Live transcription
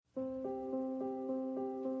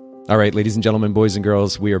All right, ladies and gentlemen, boys and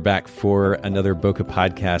girls, we are back for another Bokeh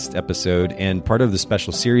Podcast episode, and part of the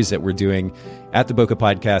special series that we're doing at the Bokeh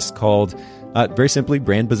Podcast called, very simply,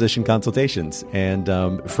 Brand Position Consultations. And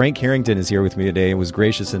Frank Harrington is here with me today and was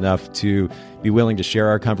gracious enough to be willing to share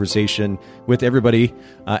our conversation with everybody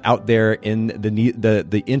out there in the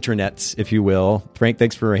internets, if you will. Frank,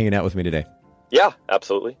 thanks for hanging out with me today. Yeah,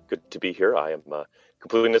 absolutely. Good to be here. I am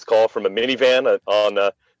completing this call from a minivan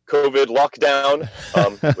on COVID lockdown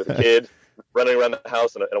with a kid running around the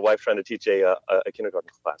house and a wife trying to teach a kindergarten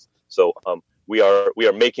class. So we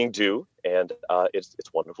are making do, and it's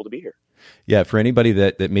wonderful to be here. Yeah, for anybody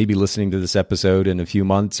that may be listening to this episode in a few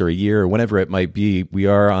months or a year or whenever it might be, we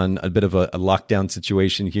are on a bit of a lockdown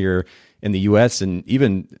situation here in the U.S. and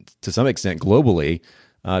even to some extent globally.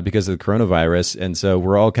 Because of the coronavirus. And so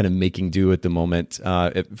we're all kind of making do at the moment.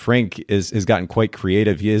 Frank has gotten quite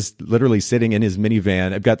creative. He is literally sitting in his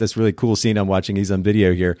minivan. I've got this really cool scene I'm watching. He's on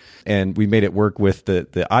video here. And we made it work with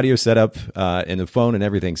the audio setup and the phone and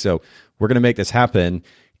everything. So we're going to make this happen.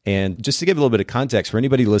 And just to give a little bit of context for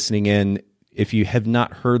anybody listening in, if you have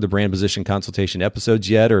not heard the brand position consultation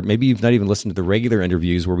episodes yet, or maybe you've not even listened to the regular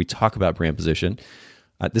interviews where we talk about brand position,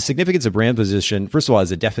 the significance of brand position, first of all,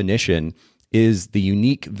 as a definition, is the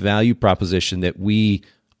unique value proposition that we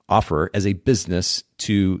offer as a business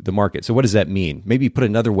to the market. So what does that mean? Maybe put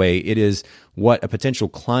another way, it is what a potential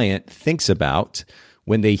client thinks about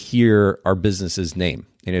when they hear our business's name.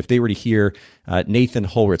 And if they were to hear Nathan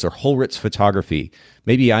Holritz or Holritz Photography,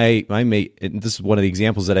 maybe I may, and this is one of the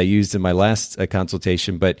examples that I used in my last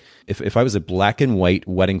consultation, but if I was a black and white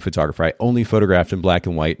wedding photographer, I only photographed in black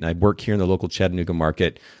and white, and I work here in the local Chattanooga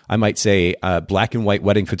market, I might say black and white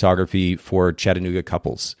wedding photography for Chattanooga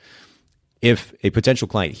couples. If a potential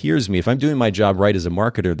client hears me, if I'm doing my job right as a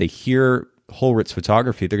marketer, they hear Holritz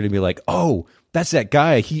Photography, they're going to be like, oh, that's that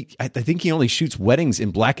guy. I think he only shoots weddings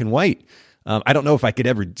in black and white. I don't know if I could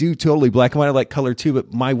ever do totally black and white. I like color too,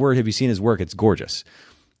 but my word, have you seen his work? It's gorgeous.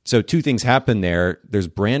 So two things happen there. There's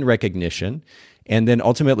brand recognition. And then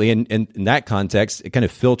ultimately, in that context, it kind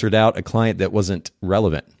of filtered out a client that wasn't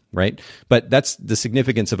relevant, right? But that's the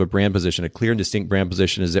significance of a brand position. A clear and distinct brand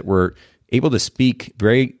position is that we're able to speak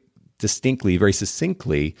very distinctly, very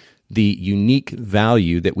succinctly, the unique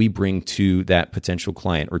value that we bring to that potential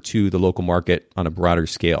client or to the local market on a broader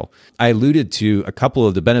scale. I alluded to a couple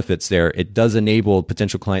of the benefits there. It does enable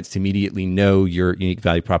potential clients to immediately know your unique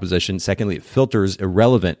value proposition. Secondly, it filters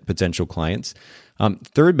irrelevant potential clients.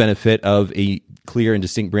 Third benefit of a clear and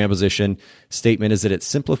distinct brand position statement is that it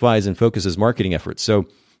simplifies and focuses marketing efforts. So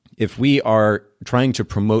if we are trying to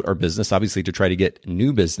promote our business, obviously to try to get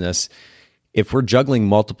new business, if we're juggling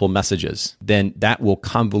multiple messages, then that will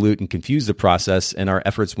convolute and confuse the process and our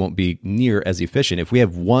efforts won't be near as efficient. If we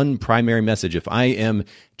have one primary message, if I am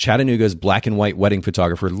Chattanooga's black and white wedding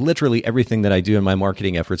photographer, literally everything that I do in my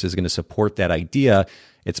marketing efforts is going to support that idea.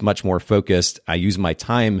 It's much more focused. I use my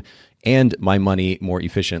time and my money more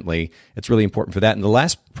efficiently. It's really important for that. And the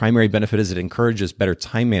last primary benefit is it encourages better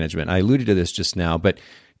time management. I alluded to this just now, but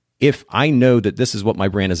if I know that this is what my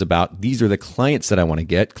brand is about, these are the clients that I want to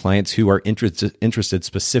get, clients who are interested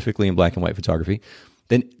specifically in black and white photography,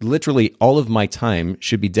 then literally all of my time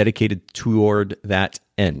should be dedicated toward that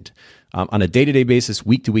end. On a day-to-day basis,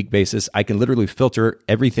 week-to-week basis, I can literally filter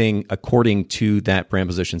everything according to that brand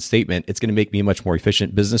position statement. It's going to make me a much more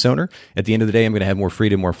efficient business owner. At the end of the day, I'm going to have more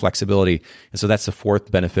freedom, more flexibility. And so that's the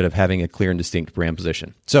fourth benefit of having a clear and distinct brand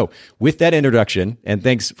position. So with that introduction, and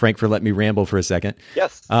thanks, Frank, for letting me ramble for a second.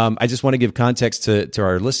 Yes. I just want to give context to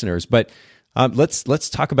our listeners, but let's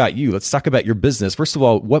talk about you. Let's talk about your business. First of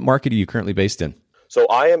all, what market are you currently based in? So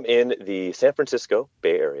I am in the San Francisco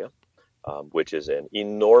Bay Area, which is an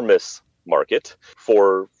enormous market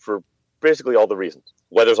for basically all the reasons.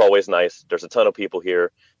 Weather's always nice. There's a ton of people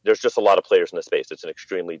here. There's just a lot of players in the space. It's an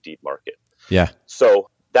extremely deep market. Yeah. So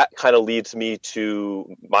that kind of leads me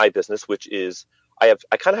to my business, which is I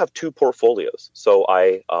kind of have two portfolios. So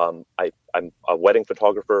I'm a wedding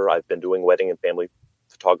photographer. I've been doing wedding and family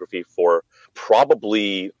photography for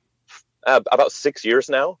probably about 6 years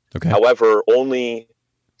now. Okay. However, only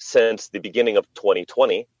since the beginning of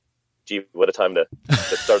 2020. Gee, what a time to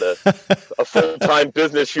start a full-time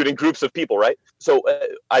business shooting groups of people, right? So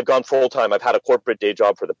I've gone full-time. I've had a corporate day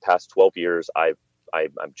job for the past 12 years. I'm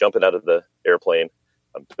jumping out of the airplane.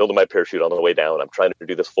 I'm building my parachute on the way down. I'm trying to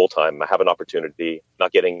do this full-time. I have an opportunity,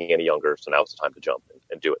 not getting any younger, so now it's time to jump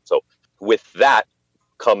and do it. So with that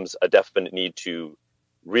comes a definite need to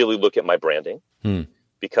really look at my branding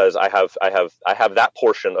because I have that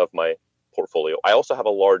portion of my portfolio. I also have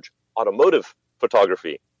a large automotive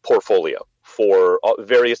photography portfolio for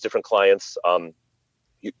various different clients.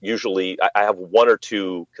 usually I have one or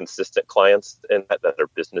two consistent clients in that are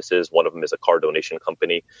businesses. One of them is a car donation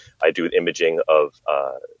company. I do imaging of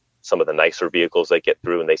some of the nicer vehicles they get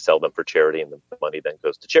through, and they sell them for charity, and the money then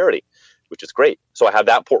goes to charity, which is great. So I have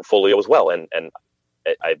that portfolio as well, and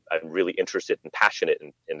I'm really interested and passionate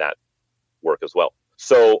in that work as well.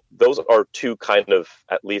 So those are two kind of,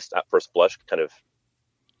 at least at first blush, kind of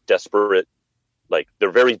desperate, like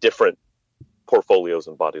they're very different portfolios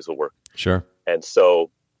and bodies of work. Sure. And so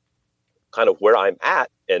kind of where I'm at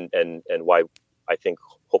and why I think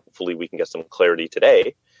hopefully we can get some clarity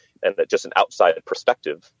today, and that just an outside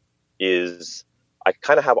perspective, is I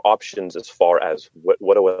kind of have options as far as what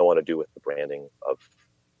do I want to do with the branding of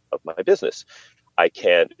my business.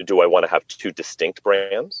 Do I want to have two distinct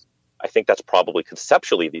brands? I think that's probably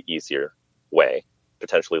conceptually the easier way,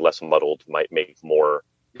 potentially less muddled, might make more,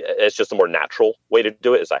 it's just a more natural way to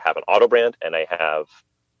do it, is I have an auto brand and I have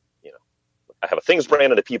a things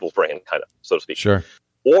brand and a people's brand, kind of, so to speak. Sure.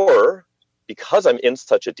 Or because I'm in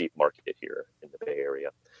such a deep market here in the Bay Area,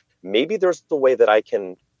 maybe there's the way that I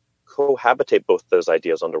can cohabitate both those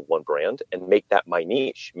ideas under one brand and make that my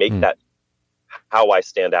niche, make that how I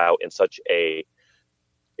stand out in such a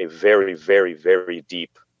very, very, very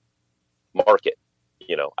deep market.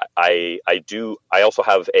 I also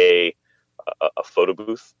have a photo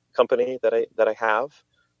booth company that I have.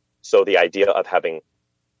 So the idea of having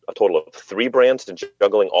a total of 3 brands and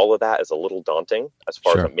juggling all of that is a little daunting as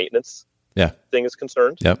far as a maintenance thing is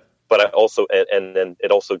concerned. Yep. But I also, and then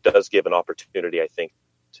it also does give an opportunity, I think,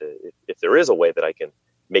 to, if there is a way that I can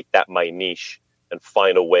make that my niche and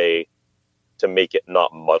find a way to make it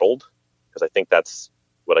not muddled, because I think that's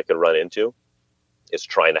what I could run into, is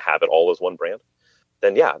trying to have it all as one brand.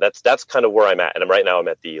 Then that's kind of where I'm at. And right now I'm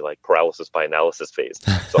at the like paralysis by analysis phase.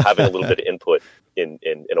 So having a little bit of input in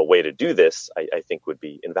a way to do this, I think would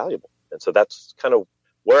be invaluable. And so that's kind of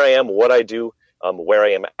where I am, what I do, where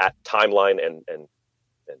I am at timeline, and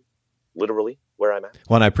literally where I'm at.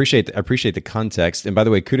 Well, and I appreciate the context. And by the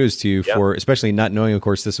way, kudos to you for, especially not knowing, of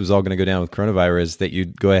course, this was all going to go down with coronavirus, that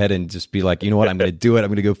you'd go ahead and just be like, you know what, I'm going to do it. I'm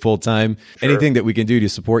going to go full time. Sure. Anything that we can do to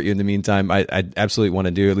support you in the meantime, I absolutely want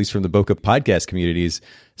to do, at least from the Boca podcast community's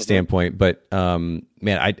standpoint. But man,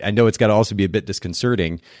 I know it's got to also be a bit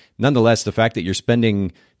disconcerting. Nonetheless, the fact that you're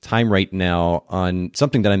spending time right now on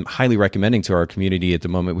something that I'm highly recommending to our community at the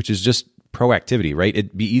moment, which is just proactivity, right?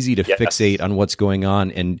 It'd be easy to fixate on what's going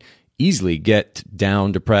on and easily get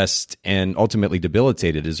down, depressed, and ultimately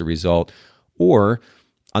debilitated as a result. Or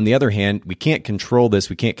on the other hand, we can't control this.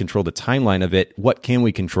 We can't control the timeline of it. What can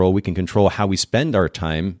we control? We can control how we spend our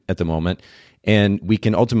time at the moment. And we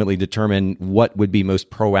can ultimately determine what would be most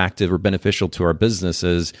proactive or beneficial to our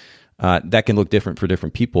businesses. That can look different for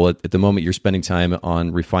different people. At the moment, you're spending time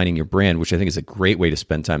on refining your brand, which I think is a great way to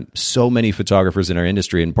spend time. So many photographers in our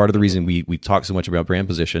industry, and part of the reason we talk so much about brand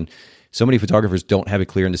position, so many photographers don't have a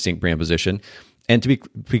clear and distinct brand position. And to be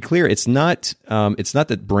clear, it's not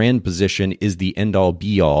that brand position is the end all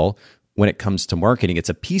be all when it comes to marketing. It's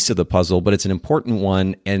a piece of the puzzle, but it's an important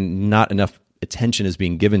one, and not enough attention is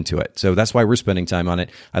being given to it. So that's why we're spending time on it.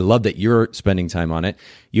 I love that you're spending time on it.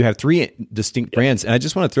 You have 3 distinct brands, and I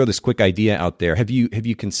just want to throw this quick idea out there. Have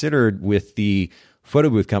you considered with the photo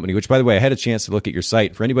booth company, which, by the way, I had a chance to look at your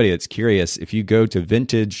site. For anybody that's curious, if you go to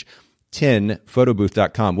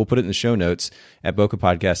vintage10photobooth.com, we'll put it in the show notes at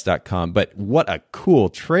bokehpodcast.com. But what a cool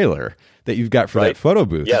trailer that you've got for that photo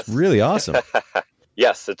booth. Yes. It's really awesome.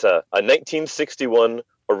 Yes, it's a 1961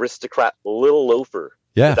 Aristocrat Little Loafer.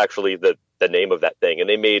 Yeah. It's actually the name of that thing. And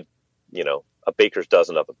they made, a baker's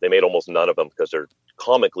dozen of them. They made almost none of them because they're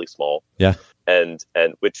comically small. Yeah. And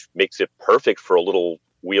which makes it perfect for a little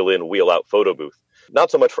wheel in, wheel out photo booth.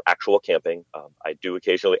 Not so much for actual camping. I do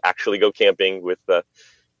occasionally actually go camping with,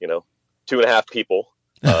 2.5 people,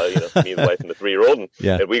 me, the wife, and the 3-year-old.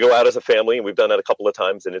 And we go out as a family, and we've done that a couple of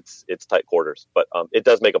times, and it's tight quarters. But it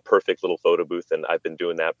does make a perfect little photo booth. And I've been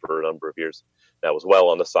doing that for a number of years now as well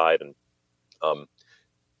on the side. And,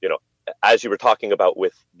 as you were talking about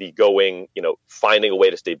with the going, finding a way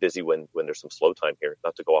to stay busy when there's some slow time here,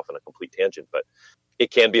 not to go off on a complete tangent, but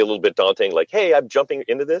it can be a little bit daunting. Like, hey, I'm jumping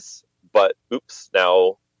into this, but oops,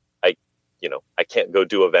 now I can't go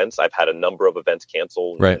do events. I've had a number of events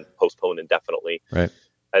canceled and postponed indefinitely. Right.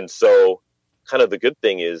 And so kind of the good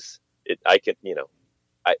thing is I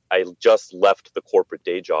just left the corporate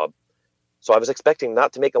day job. So I was expecting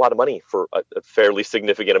not to make a lot of money for a fairly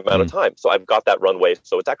significant amount of time. So I've got that runway.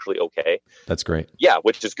 So it's actually okay. That's great. Yeah,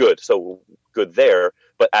 which is good. So good there.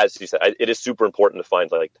 But as you said, it is super important to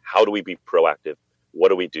find, like, how do we be proactive? What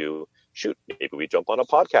do we do? Shoot, maybe we jump on a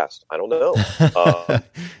podcast. I don't know.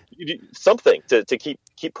 something to keep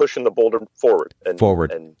pushing the boulder forward and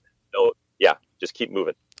just keep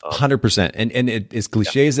moving. 100%. And as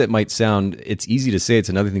cliche as it might sound, it's easy to say. It's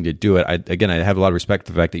another thing to do it. I have a lot of respect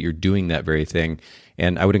for the fact that you're doing that very thing.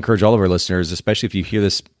 And I would encourage all of our listeners, especially if you hear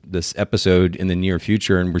this episode in the near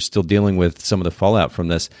future and we're still dealing with some of the fallout from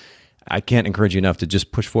this, I can't encourage you enough to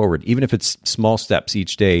just push forward. Even if it's small steps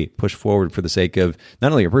each day, push forward for the sake of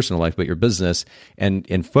not only your personal life, but your business,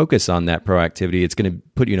 and focus on that proactivity. It's going to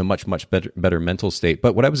put you in a much, much better mental state.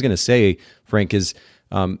 But what I was going to say, Frank, is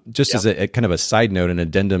as a kind of a side note, an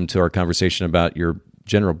addendum to our conversation about your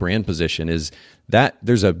general brand position, is that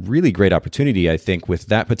there's a really great opportunity, I think, with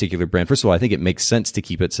that particular brand. First of all, I think it makes sense to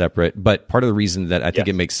keep it separate. But part of the reason that I think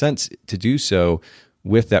it makes sense to do so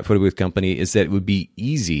with that photo booth company is that it would be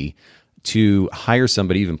easy to hire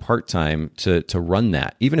somebody, even part-time, to run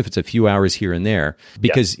that, even if it's a few hours here and there,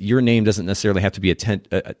 because your name doesn't necessarily have to be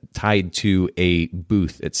tied to a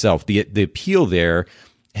booth itself. The appeal there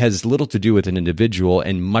has little to do with an individual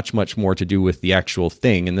and much, much more to do with the actual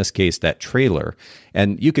thing, in this case, that trailer.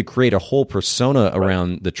 And you could create a whole persona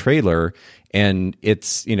around the trailer and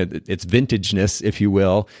its vintageness, if you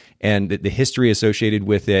will, and the history associated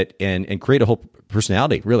with it, and create a whole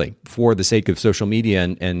personality, really, for the sake of social media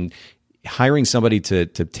and hiring somebody to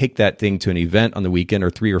take that thing to an event on the weekend, or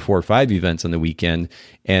 3 or 4 or 5 events on the weekend,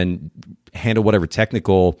 and handle whatever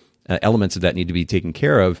technical elements of that need to be taken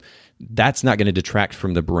care of. That's not going to detract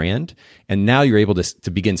from the brand. And now you're able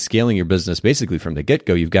to begin scaling your business basically from the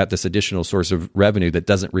get-go. You've got this additional source of revenue that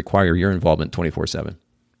doesn't require your involvement 24/7.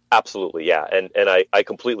 Absolutely, yeah. And I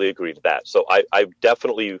completely agree to that. So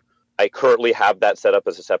I currently have that set up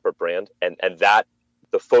as a separate brand, and that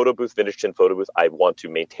the photo booth, Vintage Tin Photo Booth, I want to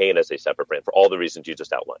maintain as a separate brand for all the reasons you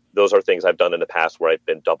just outlined. Those are things I've done in the past where I've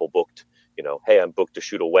been double booked. Hey, I'm booked to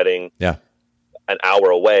shoot a wedding. Yeah. An hour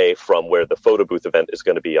away from where the photo booth event is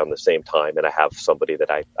going to be on the same time, and I have somebody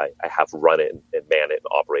that I have run it and man it and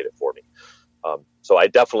operate it for me. So I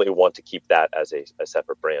definitely want to keep that as a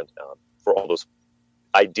separate brand for all those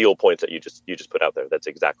ideal points that you just put out there. That's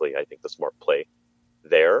exactly, I think, the smart play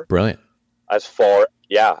there. Brilliant. As far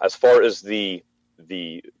as the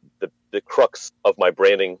crux of my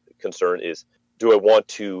branding concern is, do I want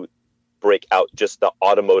to break out just the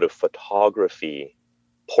automotive photography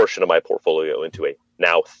portion of my portfolio into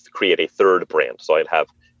create a third brand? So I'd have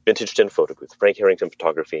Vintage Tin Photo Booth, Frank Harrington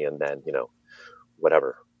Photography, and then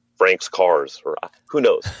whatever, Frank's Cars, or who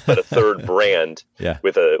knows, but a third brand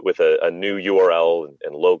with a new URL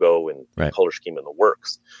and logo and color scheme in the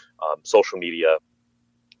works. Social media,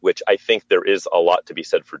 which I think there is a lot to be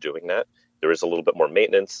said for doing that. There is a little bit more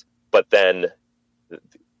maintenance, but then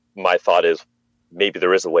my thought is maybe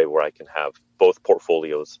there is a way where I can have both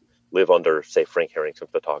portfolios live under, say, Frank Harrington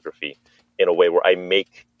Photography, in a way where I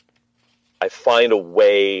find a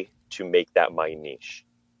way to make that my niche,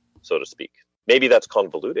 so to speak. Maybe that's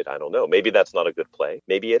convoluted. I don't know. Maybe that's not a good play.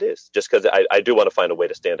 Maybe it is, just because I do want to find a way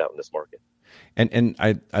to stand out in this market. And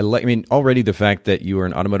already the fact that you are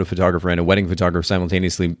an automotive photographer and a wedding photographer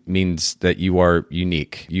simultaneously means that you are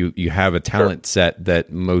unique. You have a talent set that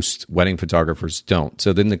most wedding photographers don't.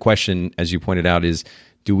 So then the question, as you pointed out, is,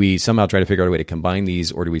 do we somehow try to figure out a way to combine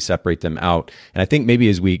these, or do we separate them out? And I think maybe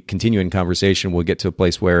as we continue in conversation, we'll get to a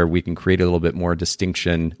place where we can create a little bit more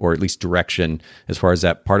distinction, or at least direction, as far as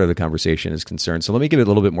that part of the conversation is concerned. So let me give it a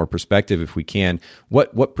little bit more perspective, if we can.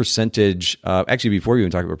 What percentage, actually, before we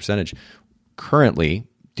even talk about percentage, currently,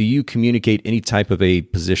 do you communicate any type of a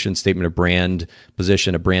position statement, a brand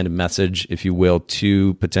position, a brand message, if you will,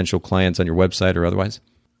 to potential clients on your website or otherwise?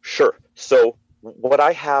 Sure. So what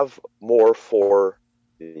I have more for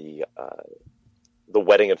the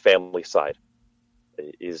wedding and family side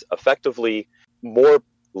is effectively more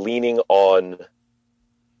leaning on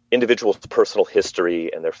individuals' personal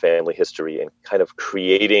history and their family history, and kind of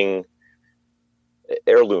creating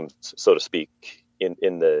heirlooms, so to speak,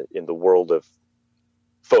 in the world of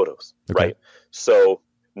photos, right? So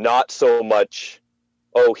not so much,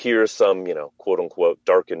 here's some, quote unquote,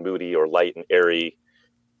 dark and moody or light and airy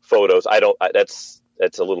photos. That's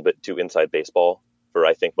a little bit too inside baseball for,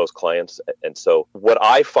 I think, most clients. And so what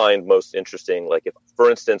I find most interesting, like if, for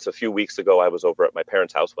instance, a few weeks ago, I was over at my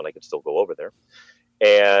parents' house when I could still go over there,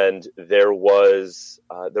 and there was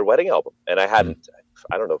their wedding album, and I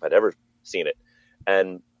don't know if I'd ever seen it.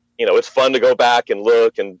 And, it's fun to go back and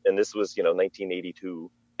look, and this was, 1982.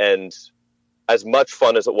 And as much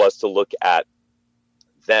fun as it was to look at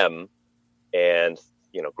them and,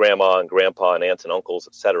 grandma and grandpa and aunts and uncles,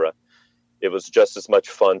 etc., it was just as much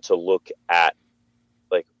fun to look at,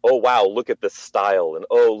 like, oh, wow, look at this style. And,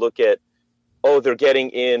 oh, look at oh, they're getting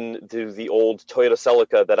in the old Toyota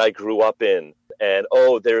Celica that I grew up in. And,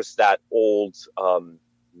 oh, there's that old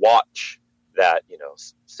watch that,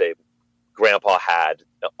 say grandpa had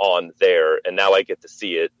on there. And now I get to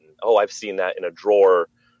see it. And, oh, I've seen that in a drawer,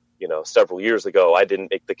 several years ago. I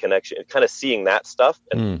didn't make the connection. And kind of seeing that stuff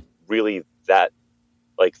and really that,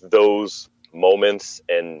 like those moments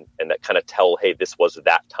and that kind of tell, hey, this was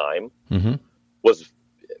that time was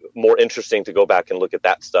more interesting to go back and look at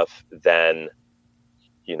that stuff than,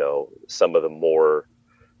 some of the more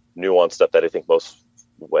nuanced stuff that I think most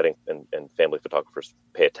wedding and family photographers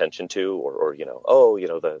pay attention to, or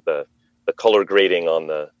the color grading on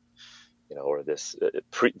the, or this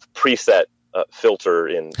preset filter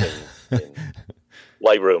in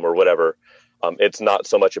Lightroom or whatever. It's not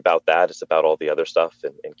so much about that. It's about all the other stuff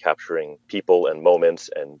and capturing people and moments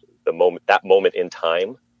and that moment in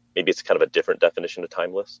time. Maybe it's kind of a different definition of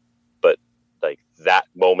timeless, but like that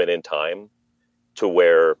moment in time to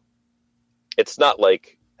where it's not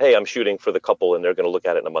like, hey, I'm shooting for the couple and they're going to look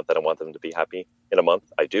at it in a month and I want them to be happy in a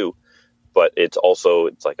month. I do. But it's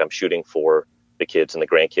like I'm shooting for the kids and the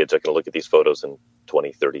grandkids are going to look at these photos in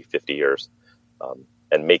 20, 30, 50 years.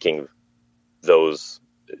 And making those,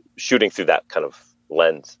 shooting through that kind of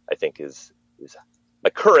lens, I think is my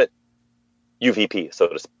current UVP, so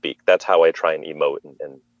to speak. That's how I try and emote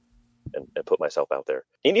and put myself out there.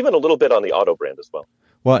 And even a little bit on the auto brand as well.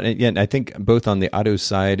 Well, and I think both on the auto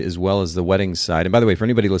side as well as the wedding side. And by the way, for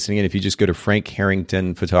anybody listening in, if you just go to Frank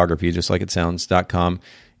Harrington Photography, just like it sounds.com.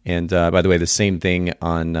 And by the way, the same thing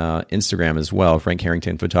on Instagram as well, Frank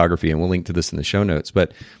Harrington Photography. And we'll link to this in the show notes.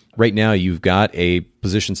 But right now you've got a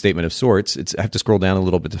position statement of sorts. I have to scroll down a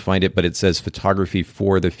little bit to find it, but it says photography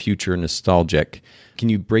for the future nostalgic. Can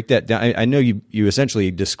you break that down? I know you essentially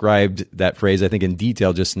described that phrase, I think, in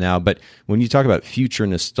detail just now, but when you talk about future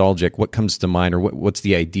nostalgic, what comes to mind, or what's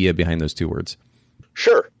the idea behind those two words?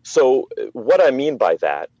 Sure. So what I mean by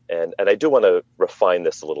that, and I do want to refine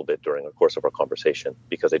this a little bit during the course of our conversation,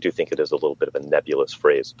 because I do think it is a little bit of a nebulous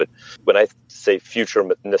phrase. But when I say future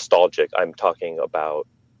nostalgic, I'm talking about,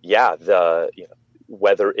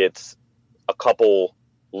 whether it's a couple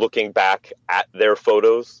looking back at their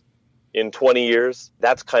photos in 20 years,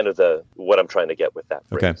 that's kind of what I'm trying to get with that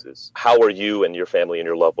phrase. Is how are you and your family and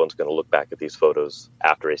your loved ones going to look back at these photos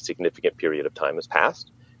after a significant period of time has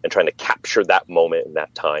passed, and trying to capture that moment and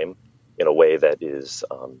that time in a way that is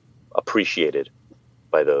appreciated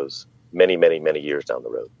by those many, many, many years down the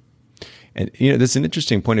road. And, that's an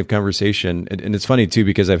interesting point of conversation. And it's funny, too,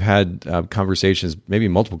 because I've had conversations, maybe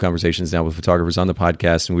multiple conversations now with photographers on the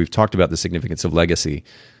podcast, and we've talked about the significance of legacy.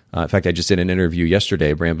 In fact, I just did an interview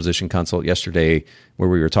yesterday, a brand position consult yesterday, where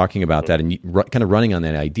we were talking about that and kind of running on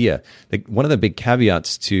that idea. Like, one of the big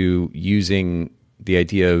caveats to using the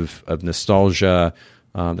idea of nostalgia,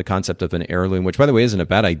 the concept of an heirloom, which, by the way, isn't a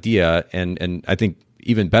bad idea. And I think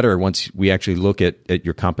even better once we actually look at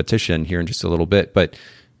your competition here in just a little bit. But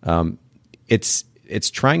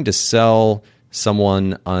it's trying to sell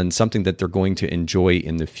someone on something that they're going to enjoy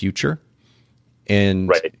in the future.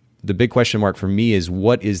 And the big question mark for me is,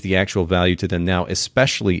 what is the actual value to them now,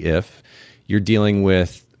 especially if you're dealing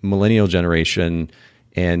with millennial generation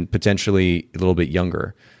and potentially a little bit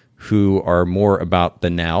younger, who are more about the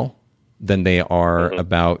now than they are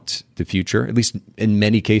about the future, at least in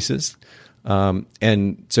many cases.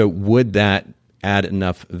 And so would that add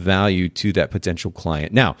enough value to that potential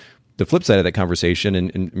client? Now, the flip side of that conversation,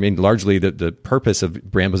 and I mean, largely the purpose of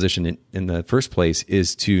brand position in the first place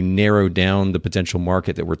is to narrow down the potential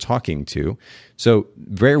market that we're talking to. So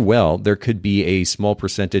very well, there could be a small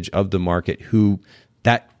percentage of the market who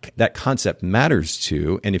that concept matters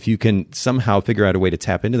to. And if you can somehow figure out a way to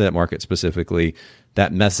tap into that market specifically,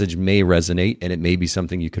 that message may resonate and it may be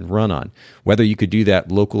something you can run on. Whether you could do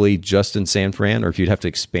that locally just in San Fran, or if you'd have to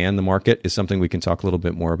expand the market, is something we can talk a little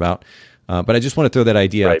bit more about. But I just want to throw that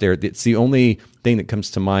idea out there. It's the only thing that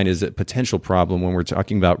comes to mind is a potential problem when we're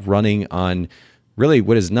talking about running on really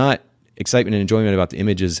what is not excitement and enjoyment about the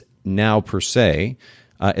images now per se,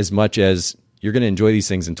 as much as you're going to enjoy these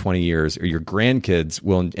things in 20 years, or your grandkids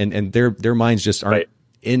will, and their minds just aren't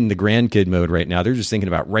in the grandkid mode right now. They're just thinking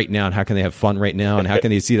about right now and how can they have fun right now and how can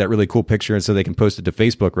they see that really cool picture and so they can post it to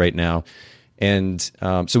Facebook right now. And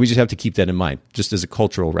so we just have to keep that in mind, just as a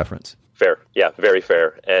cultural reference. Fair. Yeah, very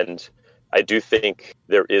fair. And I do think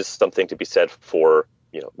there is something to be said for,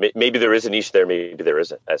 maybe there is a niche there, maybe there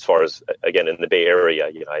isn't. As far as, again, in the Bay Area,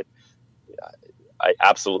 I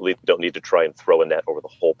absolutely don't need to try and throw a net over the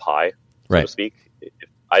whole pie, so to speak.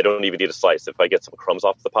 I don't even need a slice. If I get some crumbs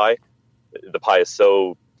off the pie is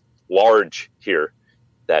so large here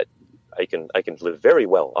that I can live very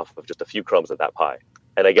well off of just a few crumbs of that pie.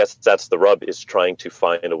 And I guess that's the rub, is trying to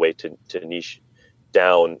find a way to niche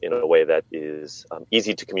down in a way that is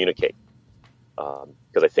easy to communicate.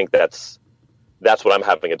 Because I think that's what I'm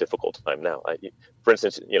having a difficult time now. For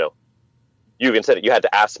instance, you even said it. You had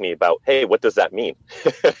to ask me about, hey, what does that mean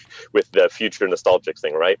with the future nostalgics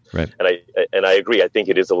thing, right? Right. And I agree. I think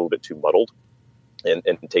it is a little bit too muddled, and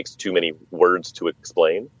it takes too many words to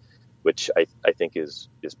explain, which I think is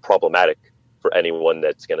problematic for anyone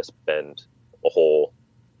that's going to spend a whole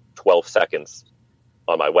 12 seconds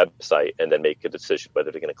on my website and then make a decision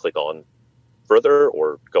whether they're going to click on further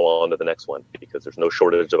or go on to the next one, because there's no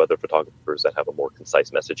shortage of other photographers that have a more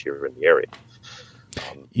concise message here in the area.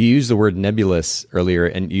 You used the word nebulous earlier,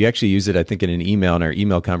 and you actually used it, I think, in an email, in our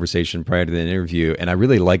email conversation prior to the interview. And I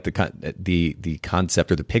really like the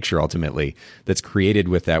concept, or the picture ultimately that's created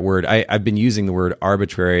with that word. I've been using the word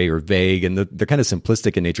arbitrary or vague, and they're kind of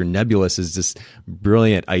simplistic in nature. Nebulous is this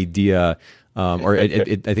brilliant idea. I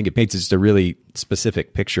think it paints just a really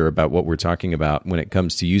specific picture about what we're talking about when it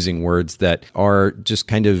comes to using words that are just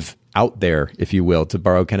kind of out there, if you will, to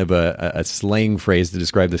borrow kind of a slang phrase to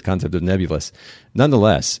describe this concept of nebulous.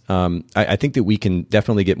 Nonetheless, I think that we can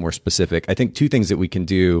definitely get more specific. I think two things that we can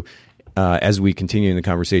do as we continue in the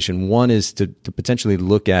conversation. One is to potentially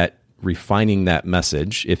look at refining that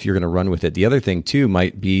message if you're going to run with it. The other thing, too,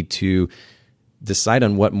 might be to decide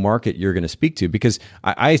on what market you're going to speak to, because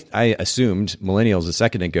I assumed millennials a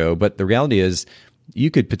second ago, but the reality is you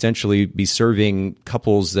could potentially be serving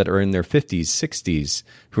couples that are in their 50s, 60s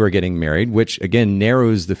who are getting married, which again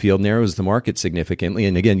narrows the field, narrows the market significantly.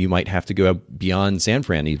 And again, you might have to go beyond San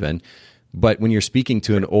Fran even. But when you're speaking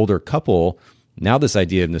to an older couple, now this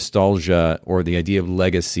idea of nostalgia or the idea of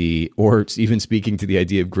legacy, or even speaking to the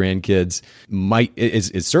idea of grandkids,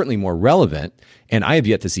 is certainly more relevant. And I have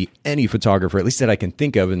yet to see any photographer, at least that I can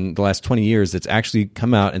think of in the last 20 years, that's actually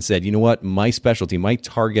come out and said, you know what, my specialty, my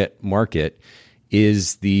target market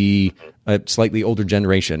is the slightly older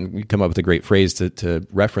generation. We come up with a great phrase to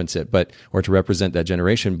reference it, or to represent that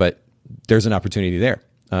generation, but there's an opportunity there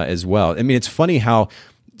as well. I mean, it's funny how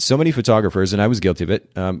so many photographers, and I was guilty of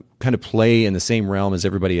it, kind of play in the same realm as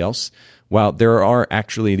everybody else. While there are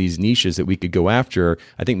actually these niches that we could go after,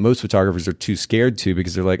 I think most photographers are too scared to,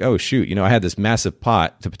 because they're like, oh, shoot, I had this massive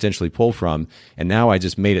pot to potentially pull from, and now I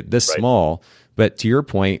just made it this small. But to your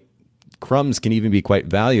point, crumbs can even be quite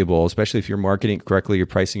valuable, especially if you're marketing correctly, you're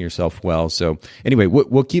pricing yourself well. So anyway,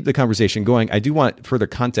 we'll keep the conversation going. I do want further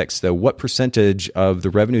context, though. What percentage of the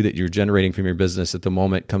revenue that you're generating from your business at the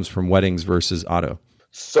moment comes from weddings versus auto?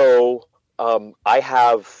 So I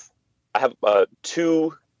have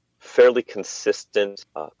two fairly consistent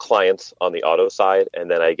clients on the auto side,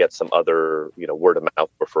 and then I get some other word of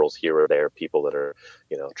mouth referrals here or there, people that are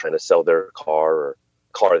trying to sell their car or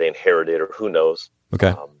car they inherited, or who knows.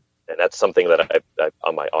 Okay. And that's something that I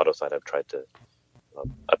on my auto side, I've tried to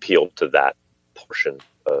appeal to that portion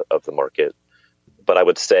of the market. But I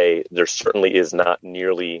would say there certainly is not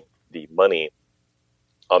nearly the money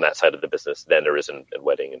on that side of the business than there is in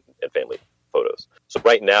wedding and family photos. So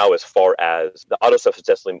right now, as far as the auto stuff, is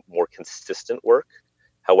definitely more consistent work.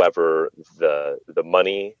 However, the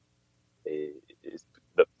money is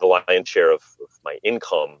the lion's share of my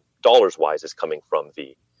income, dollars wise, is coming from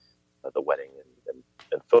the wedding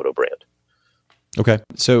and photo brand. Okay.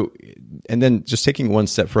 So, and then just taking one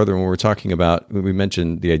step further, when we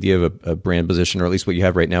mentioned the idea of a brand position, or at least what you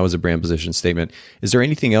have right now is a brand position statement. Is there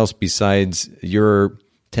anything else besides your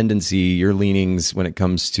tendency, your leanings when it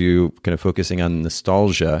comes to kind of focusing on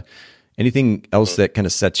nostalgia? Anything else that kind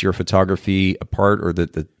of sets your photography apart, or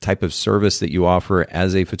the type of service that you offer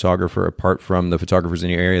as a photographer apart from the photographers in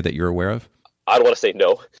your area that you're aware of? I don't want to say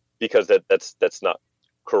no, because that's not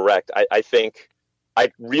correct. I think I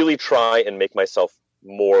really try and make myself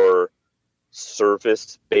more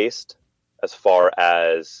service-based as far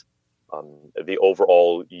as the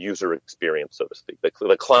overall user experience, so to speak.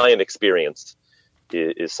 The client experience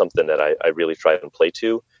is something that I really try and play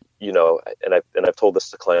to. And I've told this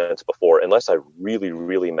to clients before, unless I really,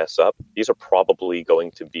 really mess up, these are probably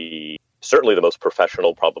going to be certainly the most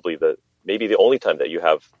professional, probably maybe the only time that you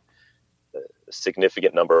have a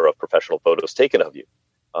significant number of professional photos taken of you.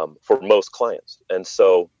 For most clients. And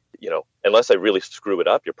so, unless I really screw it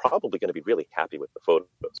up, you're probably going to be really happy with the photos.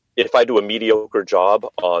 If I do a mediocre job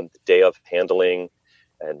on the day of handling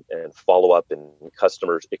and follow up and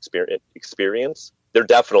customer experience, they're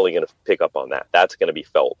definitely going to pick up on that. That's going to be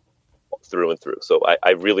felt through and through. So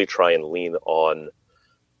I really try and lean on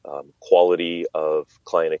quality of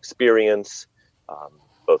client experience,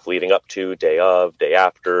 both leading up to, day of, day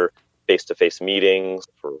after, face-to-face meetings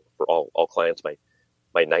for all clients.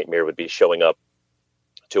 My nightmare would be showing up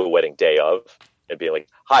to a wedding day of and being like,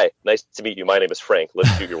 "Hi, nice to meet you. My name is Frank.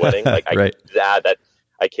 Let's shoot your wedding." Like, Right.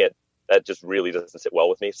 I can't. That just really doesn't sit well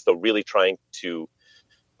with me. So really trying to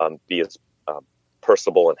be as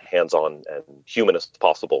personable and hands-on and human as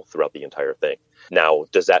possible throughout the entire thing. Now,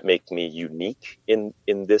 does that make me unique in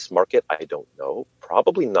this market? I don't know.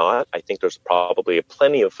 Probably not. I think there's probably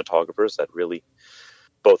plenty of photographers that really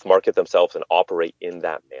both market themselves and operate in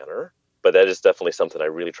that manner. But that is definitely something I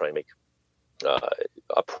really try and make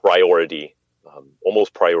a priority,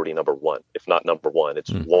 almost priority number one. If not number one,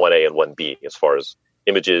 it's 1A and 1B as far as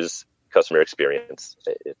images, customer experience.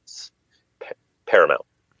 It's paramount.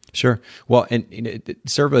 Sure. Well, and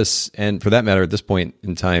service, and for that matter, at this point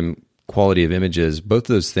in time, quality of images, both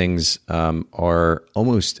of those things are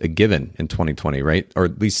almost a given in 2020, right? Or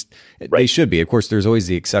at least they should be. Of course, there's always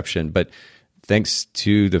the exception, but thanks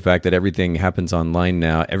to the fact that everything happens online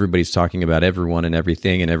now, everybody's talking about everyone and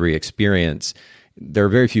everything and every experience. There are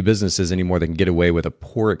very few businesses anymore that can get away with a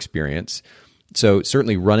poor experience. So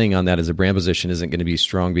certainly running on that as a brand position isn't going to be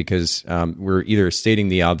strong because we're either stating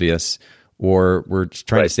the obvious or we're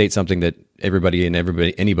trying to state something that anybody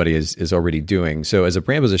is already doing. So as a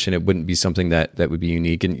brand position, it wouldn't be something that would be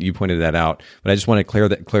unique. And you pointed that out. But I just want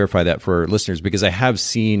to clarify that for listeners, because I have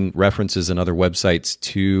seen references in other websites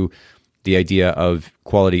to the idea of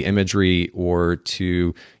quality imagery or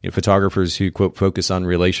to photographers who, quote, focus on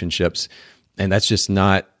relationships. And that's just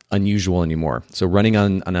not unusual anymore. So running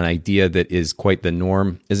on an idea that is quite the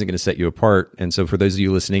norm isn't going to set you apart. And so for those of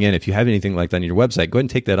you listening in, if you have anything like that on your website, go ahead and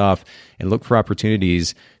take that off and look for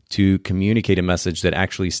opportunities to communicate a message that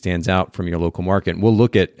actually stands out from your local market. And we'll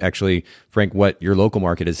look at actually, Frank, what your local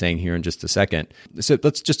market is saying here in just a second. So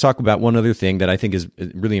let's just talk about one other thing that I think is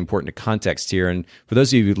really important to context here. And for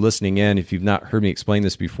those of you listening in, if you've not heard me explain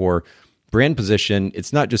this before, brand position,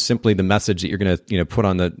 it's not just simply the message that you're going to put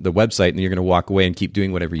on the website and you're going to walk away and keep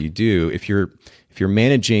doing whatever you do. If you're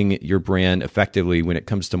managing your brand effectively when it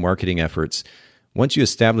comes to marketing efforts, once you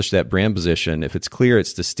establish that brand position, if it's clear,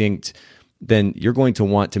 it's distinct, then you're going to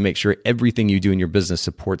want to make sure everything you do in your business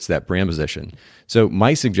supports that brand position. So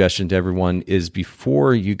my suggestion to everyone is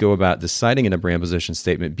before you go about deciding in a brand position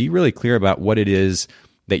statement, be really clear about what it is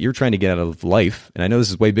that you're trying to get out of life. And I know this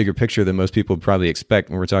is way bigger picture than most people would probably expect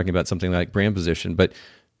when we're talking about something like brand position, but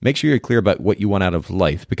make sure you're clear about what you want out of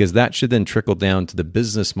life, because that should then trickle down to the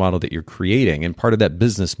business model that you're creating. And part of that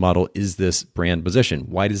business model is this brand position.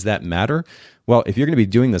 Why does that matter? Well, if you're going to be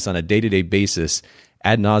doing this on a day-to-day basis,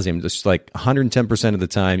 ad nauseum, just like 110% of the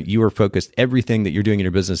time, you are focused, everything that you're doing in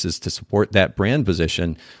your business is to support that brand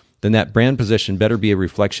position, then that brand position better be a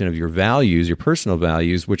reflection of your values, your personal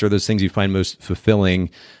values, which are those things you find most fulfilling,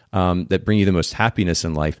 that bring you the most happiness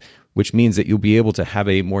in life, which means that you'll be able to have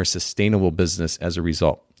a more sustainable business as a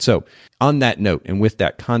result. So on that note, and with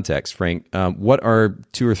that context, Frank, what are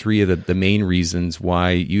 2 or 3 of the main reasons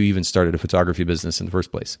why you even started a photography business in the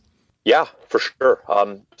first place? Yeah, for sure.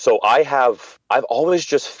 So I've always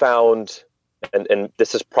just found, and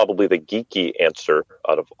this is probably the geeky answer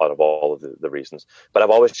out of all of the reasons, but I've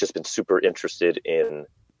always just been super interested in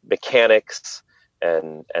mechanics.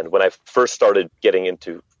 And when I first started getting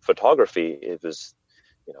into photography, it was,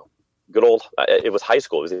 good old, it was high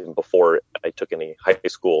school. It was even before I took any high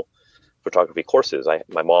school photography courses.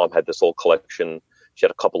 My mom had this old collection. She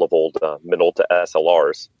had a couple of old Minolta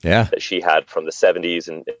SLRs that she had from the 70s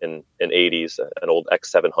and 80s, an old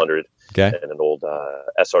X700 and an old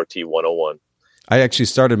SRT 101. I actually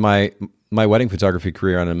started my wedding photography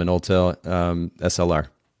career on a Minolta SLR.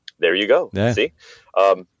 There you go. Yeah. See,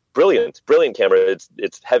 brilliant camera.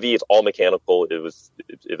 It's heavy. It's all mechanical. It was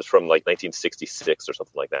from like 1966 or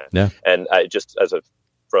something like that. Yeah. And I just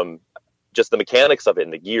from just the mechanics of it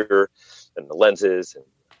and the gear and the lenses and,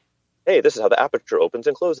 hey, this is how the aperture opens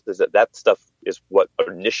and closes. That stuff is what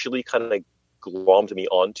initially kind of glommed me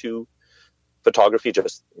onto photography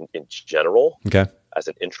just in general as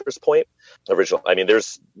an interest point.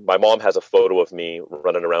 My mom has a photo of me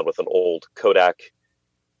running around with an old Kodak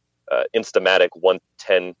Instamatic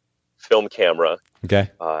 110 film camera.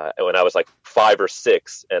 When I was like 5 or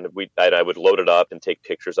 6, and I would load it up and take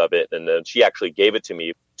pictures of it. And then she actually gave it to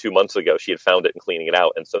me 2 months ago. She had found it and cleaning it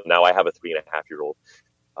out. And so now I have a 3.5-year-old.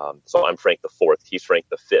 So I'm Frank the 4th. He's Frank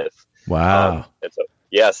the 5th. Wow. And so,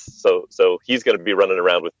 yes. So he's going to be running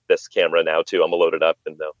around with this camera now too. I'm going to load it up.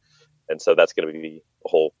 And so that's going to be a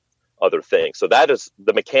whole other thing. So that is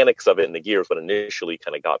the mechanics of it, and the gear is what initially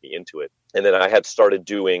kind of got me into it. And then I had started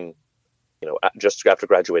doing, just after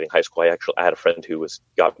graduating high school, I had a friend who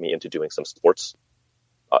got me into doing some sports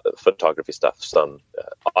photography stuff, some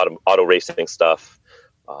auto racing stuff.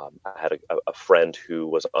 I had a friend who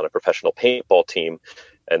was on a professional paintball team,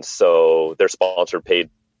 and so their sponsor paid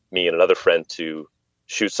me and another friend to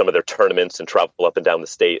shoot some of their tournaments and travel up and down the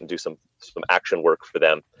state and do some action work for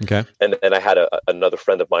them. Okay. And I had another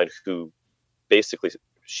friend of mine who basically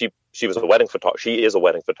she was a wedding photographer. She is a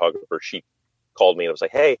wedding photographer. She called me and was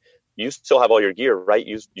like, "Hey, you still have all your gear, right?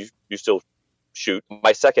 You still shoot?"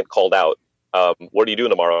 My second called out, "What are you doing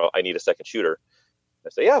tomorrow? I need a second shooter." I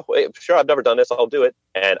said, "Yeah, sure. I've never done this. I'll do it."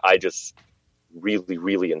 And I just really,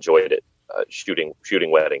 really enjoyed it, shooting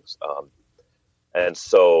weddings. And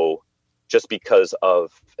so just because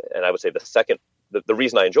of, and I would say the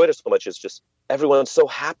reason I enjoyed it so much is just everyone's so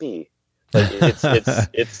happy. Like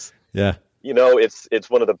it's yeah. It's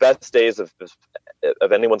one of the best days of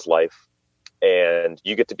anyone's life, and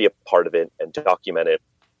you get to be a part of it and document it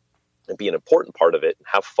and be an important part of it and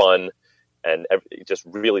have fun and just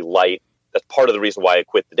really light. That's part of the reason why I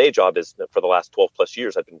quit the day job, is that for the last 12 plus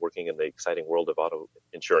years, I've been working in the exciting world of auto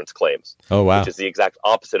insurance claims. Oh, wow. Which is the exact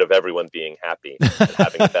opposite of everyone being happy and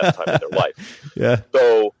having the best time in their life. Yeah.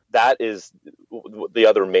 So that is the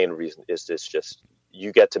other main reason, is this just,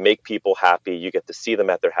 you get to make people happy. You get to see them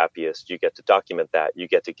at their happiest. You get to document that. You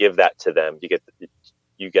get to give that to them. They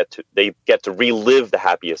get to relive the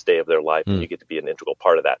happiest day of their life, and you get to be an integral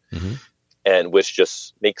part of that. Mm-hmm. And which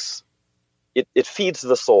just makes it feeds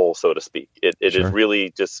the soul, so to speak. It Sure. is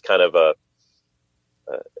really just kind of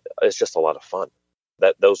it's just a lot of fun.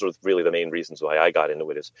 Those are really the main reasons why I got into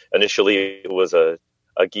it. Is initially it was a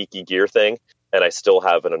geeky gear thing, and I still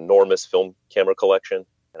have an enormous film camera collection,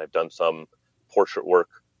 and I've done some portrait work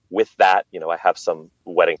with that. I have some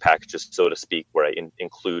wedding packages, so to speak, where I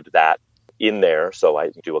include that in there. So I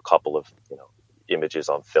do a couple of images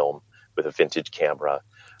on film with a vintage camera.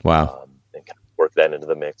 Wow. And kind of work that into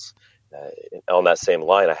the mix. On that same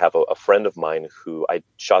line, I have a friend of mine who I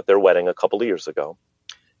shot their wedding a couple of years ago,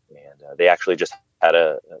 and they actually just had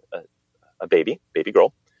a baby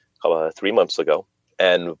girl 3 months ago.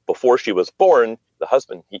 And before she was born, the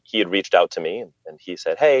husband, he had reached out to me, and he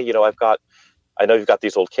said, "Hey, I know you've got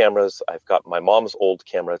these old cameras. I've got my mom's old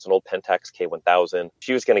camera. It's an old Pentax K1000.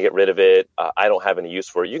 She was going to get rid of it. I don't have any use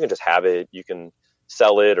for it. You can just have it. You can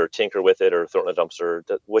sell it or tinker with it or throw it in a dumpster,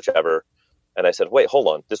 whichever." And I said, "Wait, hold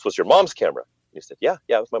on. This was your mom's camera?" And he said, Yeah,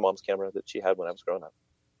 it was my mom's camera that she had when I was growing up.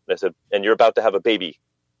 And I said, "And you're about to have a baby,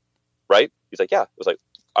 right?" He's like, "Yeah." I was like,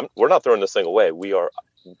 "We're not throwing this thing away. We're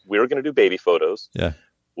going to do baby photos. Yeah.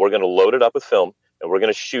 We're going to load it up with film, and we're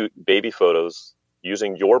going to shoot baby photos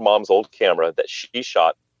using your mom's old camera that she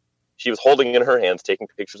shot. She was holding in her hands, taking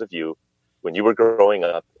pictures of you when you were growing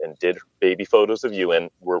up, and did baby photos of you. And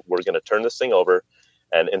we're going to turn this thing over,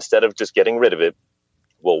 and instead of just getting rid of it,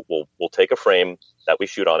 we'll take a frame that we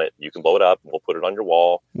shoot on it. You can blow it up, and we'll put it on your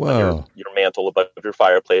wall, on your mantle above your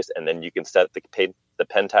fireplace, and then you can set the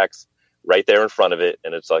Pentax right there in front of it,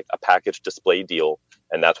 and it's like a package display deal.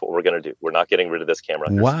 And that's what we're going to do. We're not getting rid of this camera.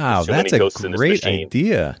 Wow, that's a great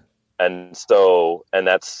idea. And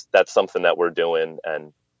that's something that we're doing,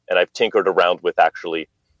 and I've tinkered around with actually,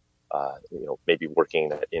 maybe working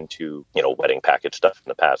that into wedding package stuff in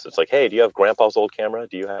the past. It's like, "Hey, do you have grandpa's old camera?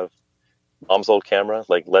 Do you have mom's old camera?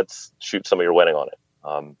 Like, let's shoot some of your wedding on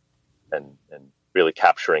it." And really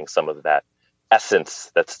capturing some of that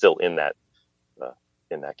essence that's still in that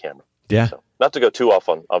camera. Yeah. So, not to go too off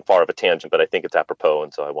on far of a tangent, but I think it's apropos,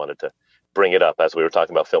 and so I wanted to bring it up as we were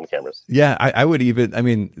talking about film cameras. Yeah, I would even. I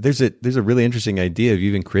mean, there's a really interesting idea of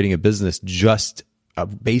even creating a business just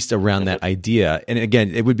based around that idea. And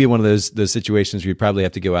again, it would be one of those situations where you probably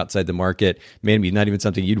have to go outside the market. Maybe not even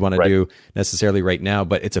something you'd want to do necessarily right now,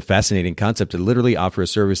 but it's a fascinating concept to literally offer a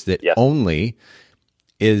service that only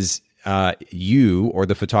is you or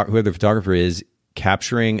whoever the photographer is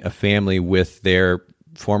capturing a family with their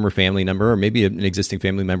former family member or maybe an existing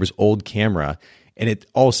family member's old camera. And it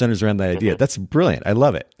all centers around that idea. That's brilliant. I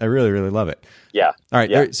love it. I really, really love it. Yeah. All right.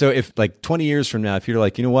 Yeah. So if like 20 years from now, if you're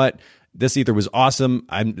like, you know what, this either was awesome,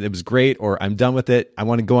 it was great, or I'm done with it, I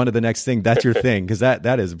want to go on to the next thing, that's your thing, because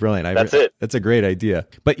that is brilliant. That's it. That's a great idea.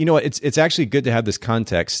 But you know what? It's actually good to have this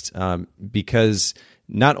context because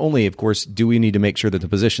not only, of course, do we need to make sure that the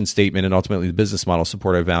position statement and ultimately the business model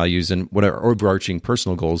support our values and what our overarching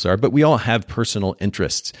personal goals are, but we all have personal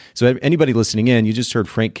interests. So anybody listening in, you just heard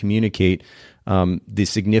Frank communicate the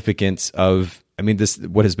significance of, this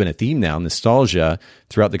what has been a theme now, nostalgia,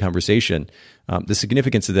 throughout the conversation. The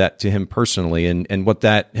significance of that to him personally, and what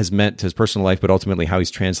that has meant to his personal life, but ultimately how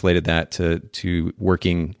he's translated that to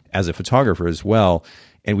working as a photographer as well.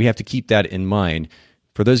 And we have to keep that in mind.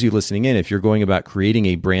 For those of you listening in, if you're going about creating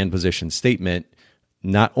a brand position statement,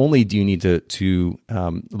 not only do you need to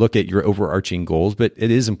look at your overarching goals, but it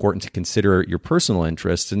is important to consider your personal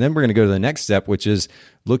interests. And then we're going to go to the next step, which is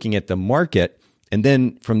looking at the market And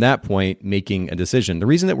then from that point, making a decision. The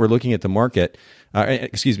reason that we're looking at the market, a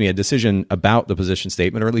decision about the position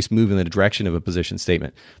statement, or at least move in the direction of a position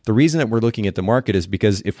statement. The reason that we're looking at the market is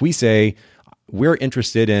because if we say we're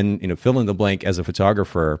interested in, fill in the blank as a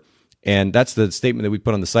photographer, and that's the statement that we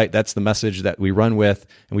put on the site, that's the message that we run with,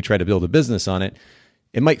 and we try to build a business on it,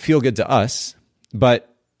 it might feel good to us,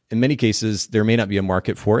 but in many cases, there may not be a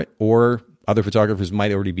market for it, or other photographers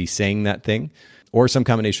might already be saying that thing, or some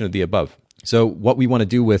combination of the above. So what we want to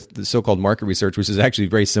do with the so-called market research, which is actually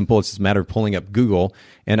very simple, it's just a matter of pulling up Google.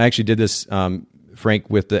 And I actually did this, Frank,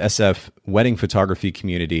 with the SF wedding photography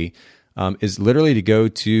community, is literally to go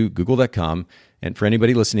to google.com. And for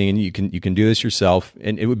anybody listening, you can do this yourself.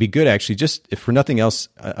 And it would be good, actually, just if for nothing else,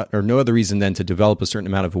 or no other reason than to develop a certain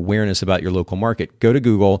amount of awareness about your local market. Go to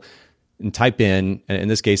Google and type in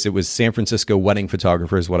this case, it was San Francisco wedding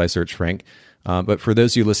photographer is what I searched, Frank. But for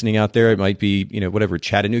those of you listening out there, it might be, whatever,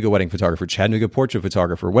 Chattanooga wedding photographer, Chattanooga portrait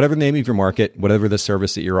photographer, whatever the name of your market, whatever the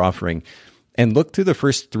service that you're offering. And look through the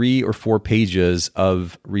first 3 or 4 pages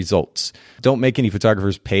of results. Don't make any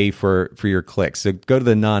photographers pay for your clicks. So go to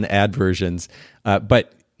the non-ad versions.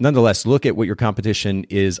 But nonetheless, look at what your competition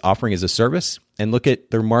is offering as a service and look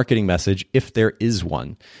at their marketing message if there is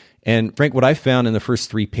one. And Frank, what I found in the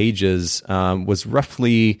first 3 pages was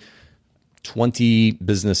roughly 20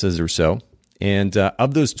 businesses or so. And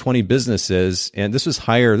of those 20 businesses, and this was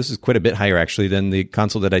quite a bit higher actually than the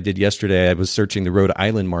consult that I did yesterday. I was searching the Rhode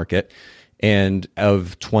Island market. And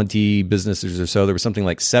of 20 businesses or so, there was something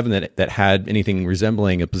like 7 that had anything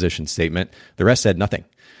resembling a position statement. The rest had nothing.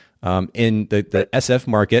 In the SF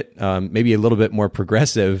market, maybe a little bit more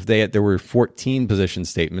progressive, there were 14 position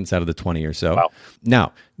statements out of the 20 or so. Wow.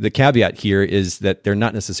 Now, the caveat here is that they're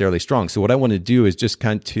not necessarily strong. So what I want to do is just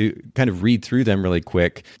kind of read through them really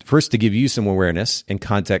quick. First, to give you some awareness and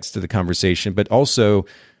context to the conversation, but also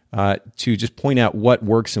to just point out what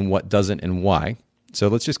works and what doesn't and why. So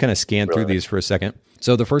let's just kind of scan through these for a second.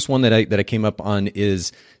 So the first one that I came up on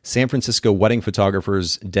is San Francisco wedding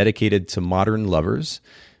photographers dedicated to modern lovers.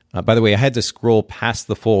 By the way, I had to scroll past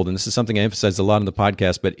the fold, and this is something I emphasize a lot in the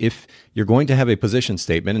podcast, but if you're going to have a position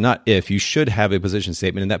statement, and not if, you should have a position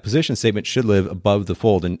statement, and that position statement should live above the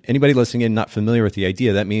fold. And anybody listening in not familiar with the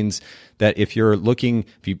idea, that means that if you're looking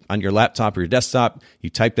on your laptop or your desktop, you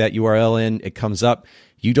type that URL in, it comes up.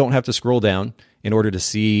 You don't have to scroll down in order to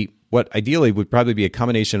see what ideally would probably be a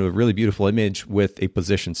combination of a really beautiful image with a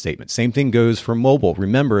position statement. Same thing goes for mobile.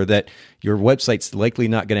 Remember that your website's likely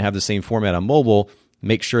not going to have the same format on mobile.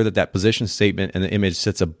 Make sure that position statement and the image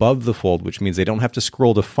sits above the fold, which means they don't have to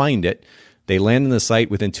scroll to find it. They land on the site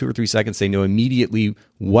within 2 or 3 seconds. They know immediately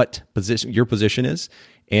what position your position is.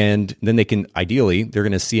 And then they're going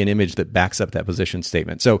to see an image that backs up that position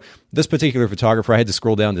statement. So this particular photographer, I had to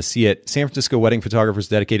scroll down to see it. San Francisco wedding photographers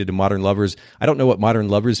dedicated to modern lovers. I don't know what modern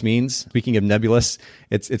lovers means. Speaking of nebulous,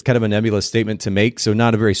 it's kind of a nebulous statement to make, so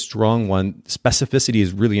not a very strong one. Specificity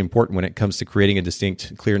is really important when it comes to creating a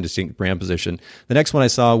clear and distinct brand position. The next one I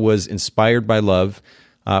saw was inspired by love.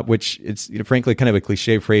 Which it's frankly kind of a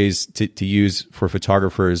cliche phrase to use for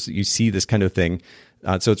photographers. You see this kind of thing.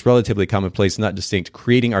 So it's relatively commonplace, not distinct.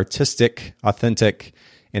 Creating artistic, authentic,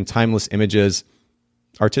 and timeless images.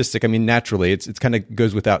 Artistic, I mean, naturally, it's kind of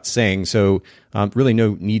goes without saying. So really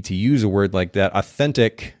no need to use a word like that.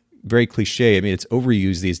 Authentic, very cliche. I mean, it's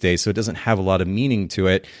overused these days, so it doesn't have a lot of meaning to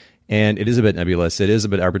it. And it is a bit nebulous. It is a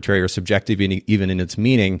bit arbitrary or subjective even in its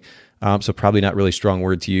meaning. So probably not really strong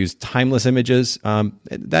word to use. Timeless images,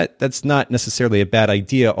 that's not necessarily a bad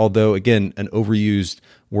idea, although, again, an overused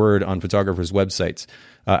word on photographers' websites.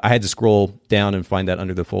 I had to scroll down and find that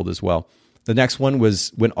under the fold as well. The next one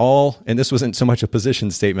was and this wasn't so much a position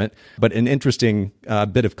statement, but an interesting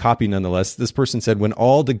bit of copy nonetheless. This person said, when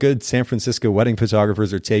all the good San Francisco wedding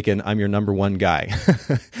photographers are taken, I'm your number one guy.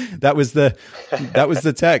 That was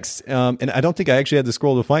the text. And I don't think I actually had to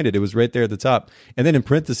scroll to find it. It was right there at the top. And then in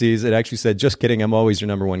parentheses, it actually said, just kidding, I'm always your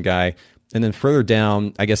number one guy. And then further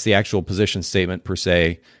down, I guess the actual position statement per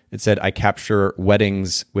se, it said, I capture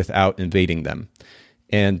weddings without invading them.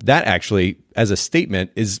 And that actually, as a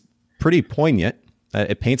statement, is pretty poignant.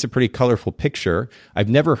 It paints a pretty colorful picture. I've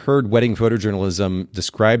never heard wedding photojournalism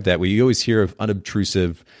described that way. You always hear of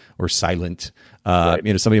unobtrusive or silent.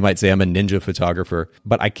 Right. Somebody might say I'm a ninja photographer,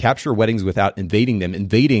 but I capture weddings without invading them.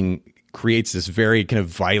 Invading creates this very kind of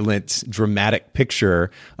violent, dramatic picture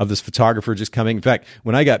of this photographer just coming. In fact,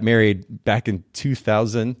 when I got married back in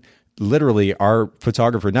 2000, literally our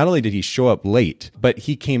photographer, not only did he show up late, but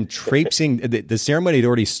he came traipsing. The ceremony had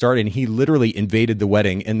already started and he literally invaded the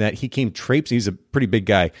wedding, in that he came traipsing. He's a pretty big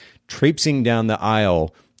guy, traipsing down the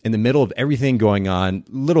aisle in the middle of everything going on,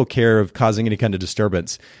 little care of causing any kind of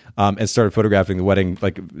disturbance, and started photographing the wedding.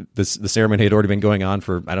 Like the ceremony had already been going on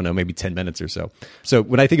for, I don't know, maybe 10 minutes or so. So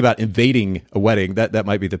when I think about invading a wedding, that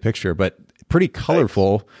might be the picture, but pretty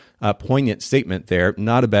colorful, poignant statement there.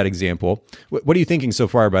 Not a bad example. What are you thinking so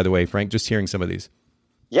far, by the way, Frank, just hearing some of these?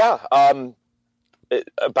 Yeah.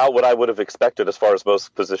 About what I would have expected as far as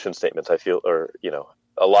most position statements, I feel, or,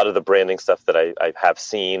 a lot of the branding stuff that I have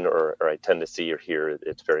seen or I tend to see or hear,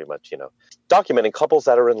 it's very much, documenting couples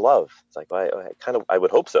that are in love. It's like, I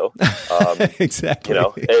would hope so. Exactly.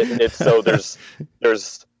 It's so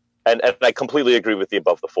there's, and I completely agree with the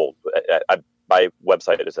above the fold. My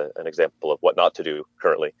website is an example of what not to do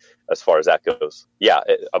currently as far as that goes. Yeah.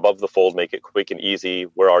 Above the fold, make it quick and easy.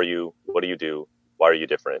 Where are you? What do you do? Why are you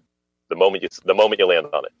different? The moment you land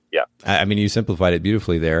on it. Yeah. I mean, you simplified it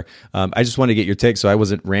beautifully there. I just want to get your take, so I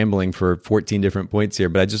wasn't rambling for 14 different points here,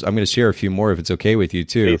 but I'm going to share a few more if it's okay with you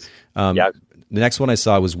too. Yeah. The next one I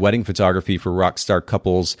saw was wedding photography for rock star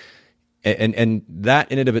couples. And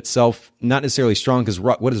that in and of itself, not necessarily strong, because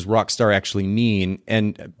what does rock star actually mean?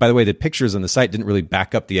 And by the way, the pictures on the site didn't really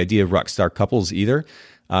back up the idea of rock star couples either,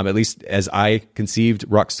 at least as I conceived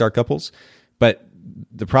rock star couples. But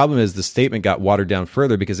the problem is the statement got watered down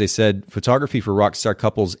further because they said photography for rock star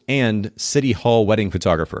couples and city hall wedding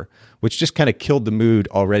photographer, which just kind of killed the mood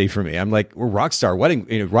already for me. I'm like, we're rock star wedding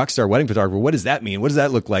photographer. What does that mean? What does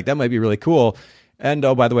that look like? That might be really cool. And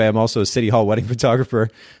oh, by the way, I'm also a city hall wedding photographer.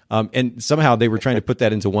 And somehow they were trying to put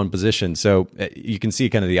that into one position. So you can see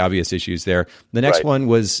kind of the obvious issues there. The next one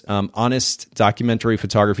was honest documentary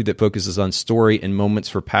photography that focuses on story and moments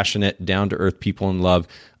for passionate, down-to-earth people in love.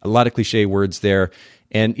 A lot of cliche words there.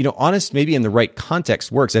 And, honest maybe in the right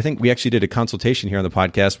context works. I think we actually did a consultation here on the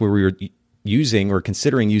podcast where we were using or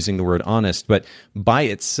considering using the word honest, but by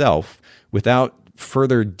itself, without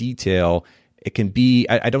further detail, it can be,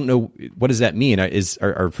 I don't know, what does that mean?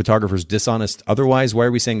 Are photographers dishonest otherwise? Why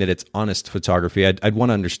are we saying that it's honest photography? I'd want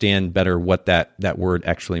to understand better what that word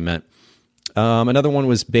actually meant. Another one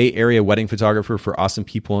was Bay Area wedding photographer for awesome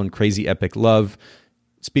people and crazy epic love.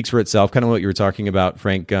 Speaks for itself, kind of what you were talking about,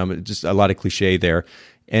 Frank. Just a lot of cliche there.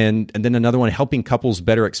 And then another one, helping couples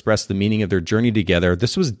better express the meaning of their journey together.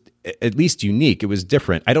 This was at least unique. It was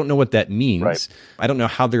different. I don't know what that means. Right. I don't know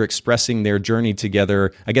how they're expressing their journey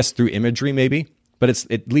together, I guess through imagery maybe, but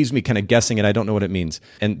it leaves me kind of guessing and I don't know what it means.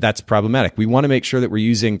 And that's problematic. We want to make sure that we're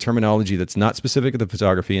using terminology that's not specific to the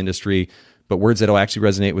photography industry, but words that'll actually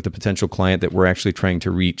resonate with the potential client that we're actually trying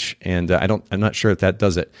to reach. And I'm not sure if that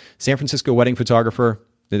does it. San Francisco wedding photographer,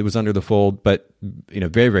 it was under the fold, but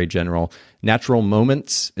very, very general. Natural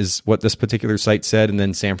moments is what this particular site said, and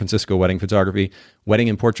then San Francisco wedding photography, wedding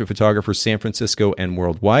and portrait photographer, San Francisco and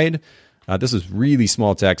worldwide. This was really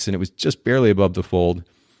small text, and it was just barely above the fold.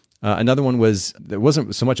 Another one there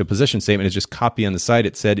wasn't so much a position statement; it's just copy on the site.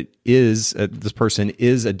 It said this person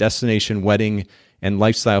is a destination wedding and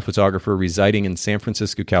lifestyle photographer residing in San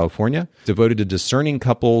Francisco, California, devoted to discerning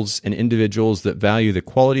couples and individuals that value the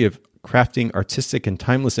quality of crafting artistic and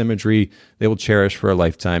timeless imagery they will cherish for a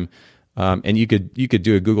lifetime. And you could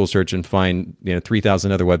do a Google search and find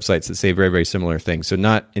 3,000 other websites that say very, very similar things. So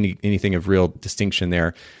not anything of real distinction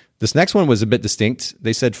there. This next one was a bit distinct.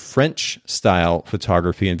 They said French style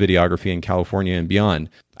photography and videography in California and beyond.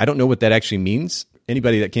 I don't know what that actually means.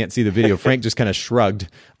 Anybody that can't see the video, Frank just kind of shrugged.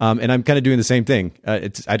 And I'm kind of doing the same thing.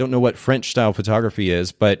 I don't know what French style photography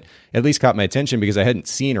is, but at least caught my attention because I hadn't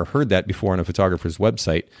seen or heard that before on a photographer's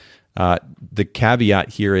website. The caveat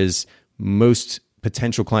here is most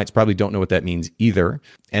potential clients probably don't know what that means either.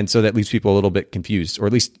 And so that leaves people a little bit confused, or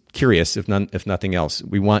at least curious, if nothing else.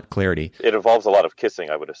 We want clarity. It involves a lot of kissing,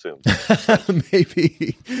 I would assume.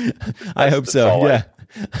 Maybe. I hope so. Yeah.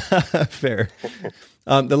 Fair.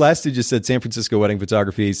 The last two just said San Francisco wedding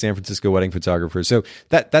photography, San Francisco wedding photographer. So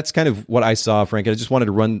that's kind of what I saw, Frank. I just wanted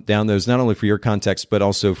to run down those, not only for your context, but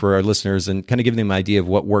also for our listeners, and kind of give them an idea of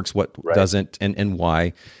what works, what doesn't, and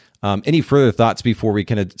why. Any further thoughts before we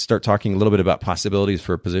kind of start talking a little bit about possibilities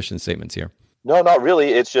for position statements here? No, not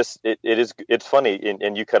really. It's just, it's funny.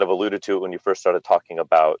 And you kind of alluded to it when you first started talking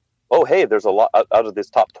about, oh, hey, there's a lot out of this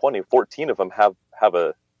top 20, 14 of them have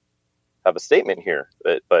a statement here,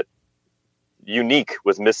 but unique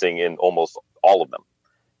was missing in almost all of them.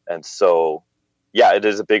 And so, yeah, it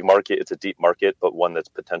is a big market. It's a deep market, but one that's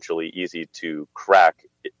potentially easy to crack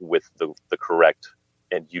with the correct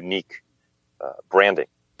and unique branding.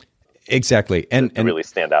 Exactly. And really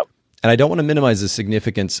stand out. And I don't want to minimize the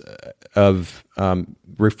significance of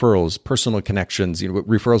referrals, personal connections,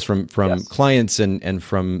 referrals from yes. clients and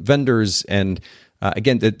from vendors. And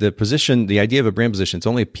again, the position, the idea of a brand position, it's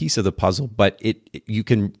only a piece of the puzzle, but you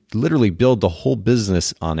can literally build the whole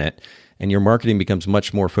business on it, and your marketing becomes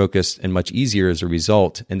much more focused and much easier as a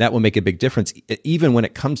result. And that will make a big difference, even when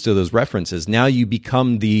it comes to those references. Now you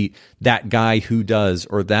become that guy who does,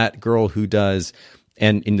 or that girl who does,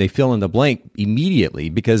 and they fill in the blank immediately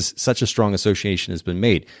because such a strong association has been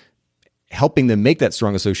made. Helping them make that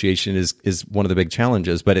strong association is one of the big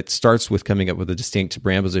challenges, but it starts with coming up with a distinct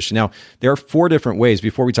brand position. Now, there are 4 different ways,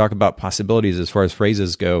 before we talk about possibilities as far as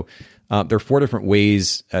phrases go, there are 4 different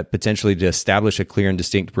ways potentially to establish a clear and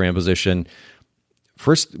distinct brand position.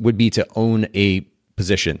 First would be to own a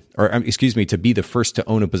position, or to be the first to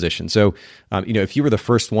own a position. So, if you were the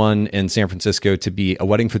first one in San Francisco to be a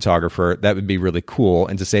wedding photographer, that would be really cool.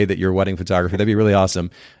 And to say that you're a wedding photographer, that'd be really awesome.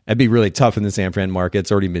 That'd be really tough in the San Fran market.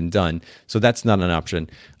 It's already been done. So that's not an option.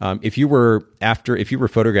 If you were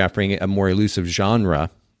photographing a more elusive genre,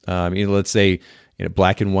 let's say,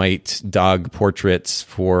 black and white dog portraits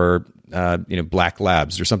for black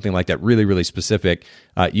labs or something like that, really, really specific,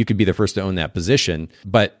 you could be the first to own that position.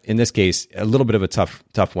 But in this case, a little bit of a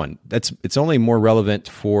tough one. It's only more relevant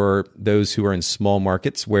for those who are in small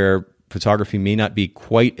markets where photography may not be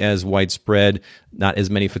quite as widespread, not as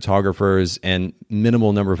many photographers, and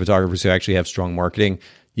minimal number of photographers who actually have strong marketing.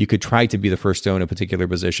 You could try to be the first to own a particular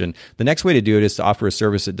position. The next way to do it is to offer a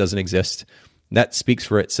service that doesn't exist. That speaks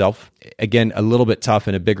for itself. Again, a little bit tough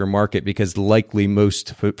in a bigger market because likely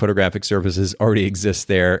most photographic services already exist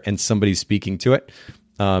there and somebody's speaking to it.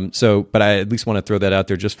 But I at least want to throw that out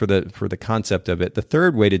there just for the concept of it. The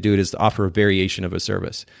third way to do it is to offer a variation of a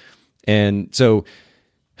service. And so,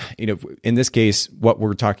 in this case, what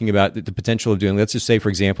we're talking about, the potential of doing, let's just say, for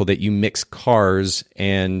example, that you mix cars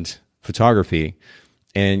and photography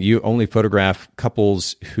and you only photograph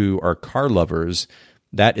couples who are car lovers.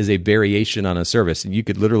 That is a variation on a service. And you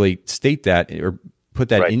could literally state that or put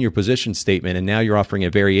that in your position statement. And now you're offering a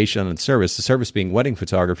variation on the service being wedding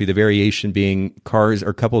photography, the variation being cars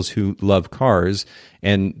or couples who love cars.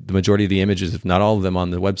 And the majority of the images, if not all of them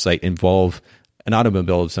on the website, involve an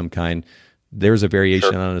automobile of some kind. There's a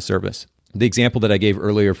variation on a service. The example that I gave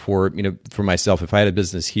earlier for myself, if I had a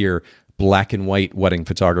business here, black and white wedding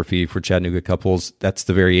photography for Chattanooga couples, that's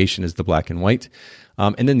the variation, is the black and white.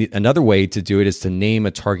 And then another way to do it is to name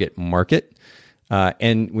a target market.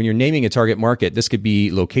 And when you're naming a target market, this could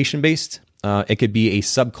be location-based. It could be a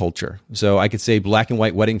subculture. So I could say black and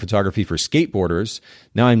white wedding photography for skateboarders.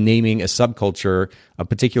 Now I'm naming a subculture, a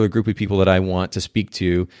particular group of people that I want to speak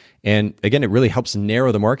to. And again, it really helps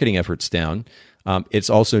narrow the marketing efforts down. It's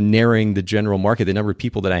also narrowing the general market, the number of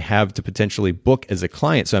people that I have to potentially book as a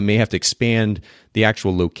client. So I may have to expand the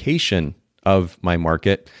actual location of my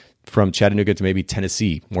market from Chattanooga to maybe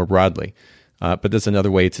Tennessee more broadly. But that's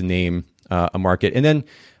another way to name a market. And then,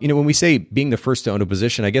 when we say being the first to own a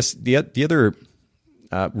position, I guess the other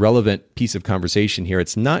relevant piece of conversation here,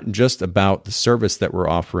 it's not just about the service that we're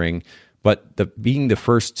offering, but being the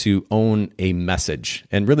first to own a message.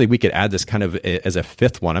 And really, we could add this kind of as a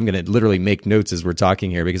fifth one. I'm going to literally make notes as we're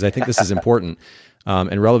talking here because I think this is important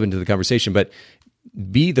and relevant to the conversation. But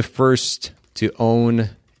be the first to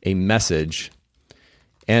own a message.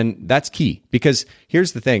 And that's key because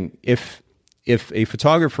here's the thing. If a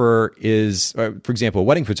photographer is, for example, a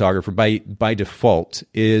wedding photographer by default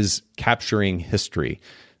is capturing history,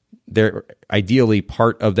 they're ideally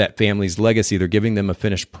part of that family's legacy. They're giving them a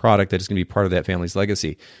finished product that is going to be part of that family's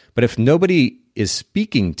legacy. But if nobody is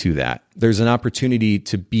speaking to that, there's an opportunity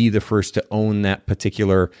to be the first to own that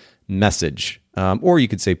particular message, or you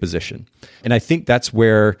could say position. And I think that's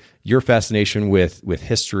where your fascination with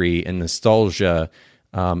history and nostalgia,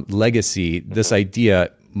 legacy, this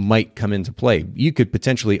idea might come into play. You could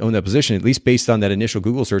potentially own that position, at least based on that initial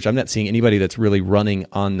Google search. I'm not seeing anybody that's really running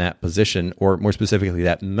on that position, or more specifically,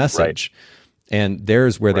 that message. Right. And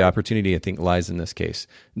there's where the opportunity, I think, lies in this case.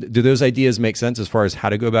 Do those ideas make sense as far as how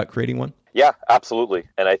to go about creating one? Yeah, absolutely.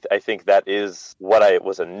 And I think that is what I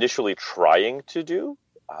was initially trying to do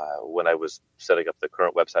when I was setting up the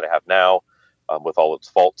current website I have now, with all its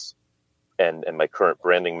faults and my current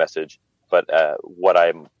branding message. But what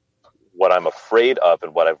I'm afraid of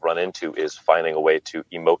and what I've run into is finding a way to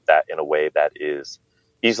emote that in a way that is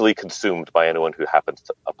easily consumed by anyone who happens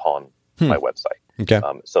upon my website. Okay.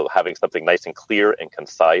 So having something nice and clear and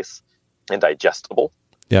concise and digestible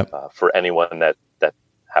for anyone that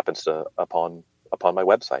happens to upon my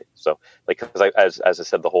website. So, because as I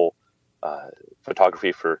said, the whole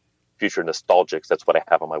photography for future nostalgics, that's what I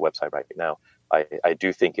have on my website right now. I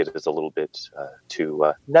do think it is a little bit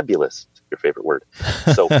too nebulous, your favorite word.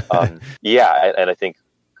 So, and I think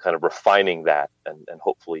kind of refining that, and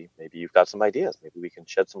hopefully maybe you've got some ideas. Maybe we can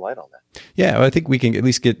shed some light on that. Yeah, well, I think we can at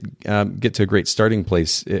least get to a great starting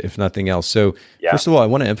place, if nothing else. So first of all, I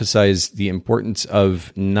want to emphasize the importance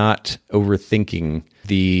of not overthinking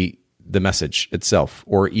the message itself,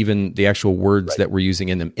 or even the actual words that we're using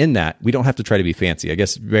in them. In that, we don't have to try to be fancy. I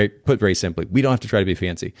guess put very simply, we don't have to try to be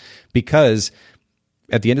fancy, because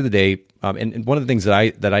at the end of the day, and one of the things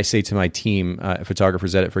that I say to my team,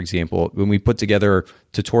 Photographers Edit, for example, when we put together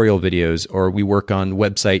tutorial videos or we work on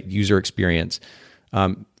website user experience,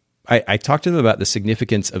 I talk to them about the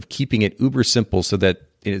significance of keeping it uber simple so that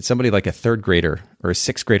somebody like a third grader or a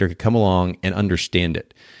sixth grader could come along and understand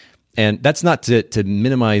it. And that's not to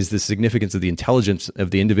minimize the significance of the intelligence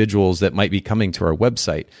of the individuals that might be coming to our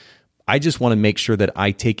website. I just want to make sure that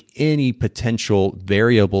I take any potential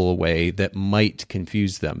variable away that might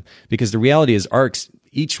confuse them. Because the reality is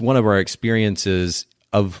each one of our experiences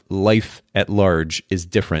of life at large is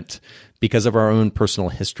different because of our own personal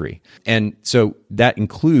history. And so that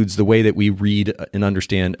includes the way that we read and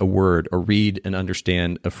understand a word, or read and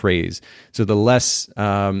understand a phrase. So the less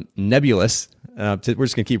nebulous, we're just going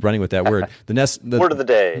to keep running with that word. The word of the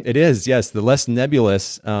day. It is, yes. The less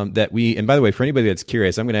nebulous that we, and by the way, for anybody that's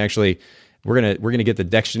curious, we're going to get the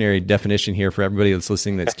dictionary definition here for everybody that's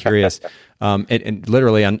listening that's curious. And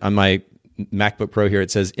literally on my MacBook Pro here,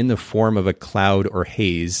 it says in the form of a cloud or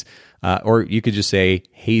haze, or you could just say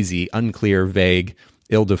hazy, unclear, vague,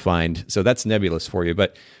 ill-defined. So that's nebulous for you.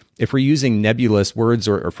 But if we're using nebulous words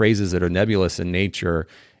or phrases that are nebulous in nature,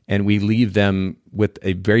 and we leave them with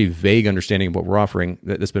a very vague understanding of what we're offering,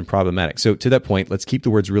 that's been problematic. So to that point, let's keep the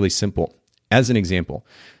words really simple. As an example,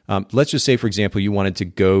 let's just say, for example, you wanted to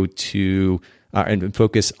go to and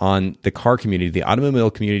focus on the car community, the automobile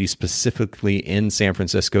community specifically in San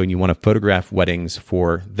Francisco, and you want to photograph weddings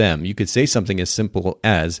for them. You could say something as simple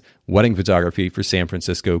as wedding photography for San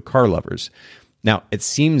Francisco car lovers. Now, it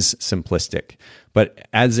seems simplistic, but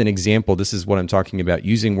as an example, this is what I'm talking about,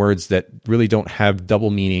 using words that really don't have double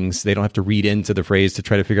meanings. They don't have to read into the phrase to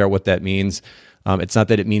try to figure out what that means. It's not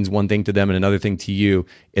that it means one thing to them and another thing to you.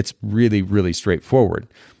 It's really, really straightforward.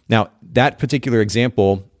 Now, that particular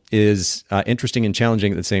example is interesting and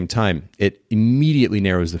challenging at the same time. It immediately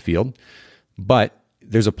narrows the field, but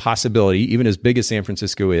there's a possibility, even as big as San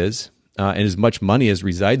Francisco is, and as much money as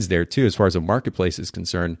resides there too, as far as a marketplace is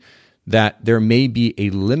concerned, that there may be a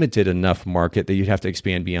limited enough market that you'd have to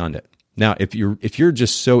expand beyond it. Now, if you're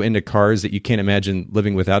just so into cars that you can't imagine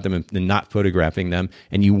living without them and not photographing them,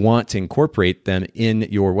 and you want to incorporate them in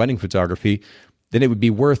your wedding photography, then it would be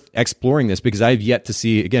worth exploring this, because I've yet to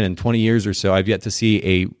see, again, in 20 years or so, I've yet to see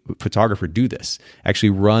a photographer do this, actually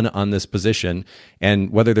run on this position. And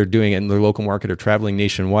whether they're doing it in their local market or traveling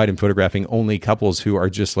nationwide and photographing only couples who are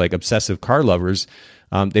just like obsessive car lovers,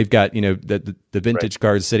 they've got, the vintage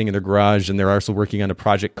cars sitting in their garage, and they're also working on a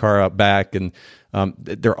project car out back, and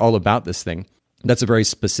they're all about this thing. That's a very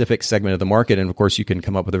specific segment of the market, and of course, you can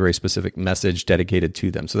come up with a very specific message dedicated to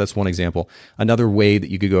them. So that's one example. Another way that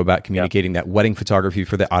you could go about communicating that wedding photography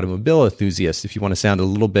for the automobile enthusiast, if you want to sound a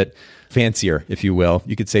little bit fancier, if you will,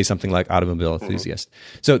 you could say something like automobile enthusiast.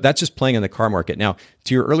 So that's just playing on the car market. Now,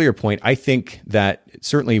 to your earlier point, I think that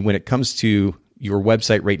certainly when it comes to your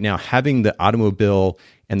website right now, having the automobile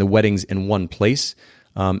and the weddings in one place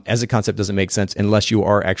as a concept doesn't make sense unless you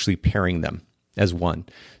are actually pairing them as one.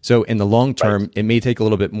 So in the long term, it may take a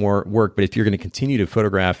little bit more work, but if you're going to continue to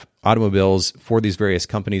photograph automobiles for these various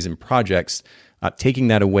companies and projects, taking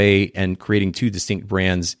that away and creating two distinct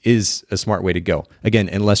brands is a smart way to go. Again,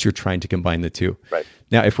 unless you're trying to combine the two. Right.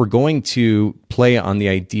 Now, if we're going to play on the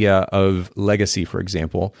idea of legacy, for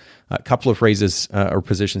example, a couple of phrases or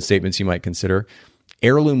position statements you might consider: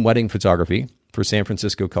 heirloom wedding photography for San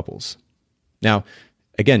Francisco couples. Now,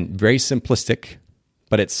 again, very simplistic,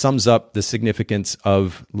 but it sums up the significance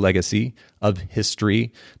of legacy, of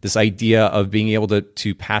history, this idea of being able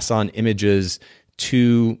to pass on images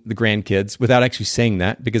to the grandkids without actually saying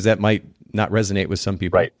that, because that might not resonate with some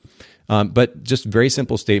people. Right. But just very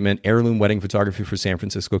simple statement: heirloom wedding photography for San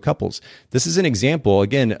Francisco couples. This is an example,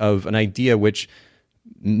 again, of an idea which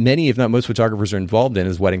many, if not most, photographers are involved in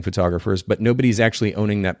as wedding photographers, but nobody's actually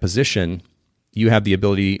owning that position. You have the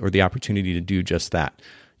ability or the opportunity to do just that.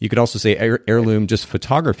 You could also say heirloom just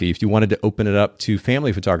photography. If you wanted to open it up to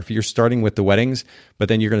family photography, you're starting with the weddings, but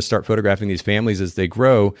then you're going to start photographing these families as they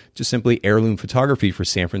grow. Just simply heirloom photography for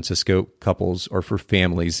San Francisco couples or for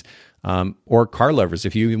families, or car lovers,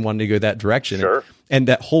 if you even wanted to go that direction. Sure. And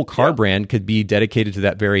that whole car brand could be dedicated to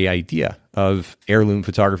that very idea of heirloom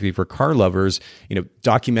photography for car lovers,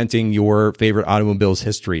 documenting your favorite automobile's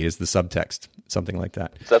history is the subtext, something like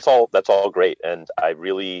that. So that's all great. And I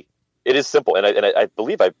really it is simple, and I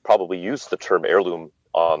believe I probably used the term heirloom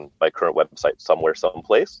on my current website somewhere,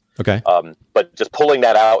 someplace. Okay. But just pulling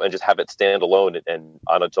that out and just have it stand alone and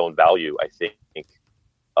on its own value, I think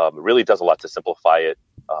really does a lot to simplify it,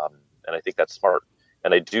 and I think that's smart.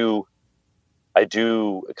 And I do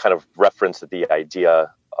kind of reference the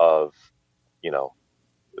idea of,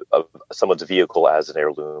 of someone's vehicle as an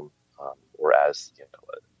heirloom, or as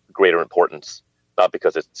greater importance, not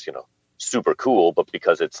because it's super cool, but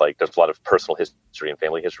because it's like there's a lot of personal history and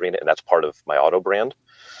family history in it, and that's part of my auto brand.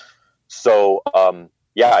 So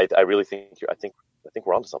I really think I think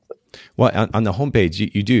we're onto something. Well, on the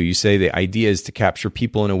homepage, you say the idea is to capture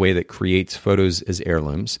people in a way that creates photos as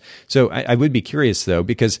heirlooms. So I would be curious though,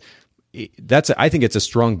 because I think it's a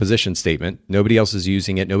strong position statement. Nobody else is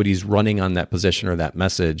using it. Nobody's running on that position or that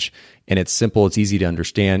message. And it's simple. It's easy to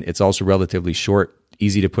understand. It's also relatively short,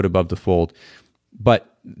 easy to put above the fold.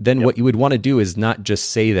 But then what you would want to do is not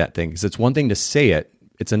just say that thing, because it's one thing to say it.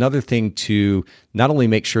 It's another thing to not only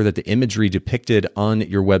make sure that the imagery depicted on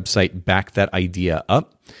your website back that idea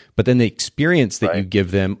up, but then the experience that you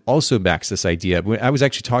give them also backs this idea. I was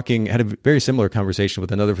actually had a very similar conversation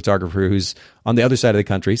with another photographer who's on the other side of the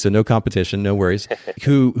country, so no competition, no worries,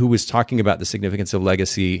 who was talking about the significance of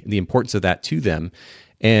legacy, the importance of that to them.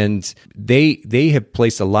 And they have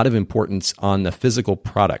placed a lot of importance on the physical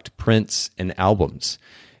product, prints and albums.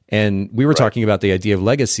 And we were talking about the idea of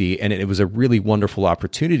legacy, and it was a really wonderful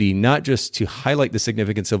opportunity, not just to highlight the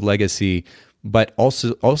significance of legacy, but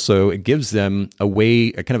also it gives them a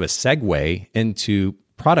kind of a segue into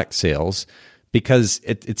product sales, because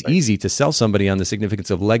it's easy to sell somebody on the significance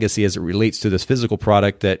of legacy as it relates to this physical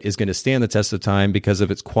product that is going to stand the test of time because of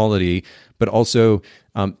its quality, but also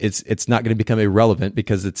it's not going to become irrelevant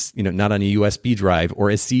because it's not on a USB drive or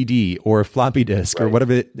a CD or a floppy disk or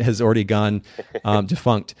whatever it has already gone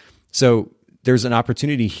defunct. So there's an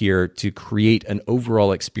opportunity here to create an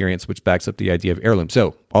overall experience which backs up the idea of heirloom.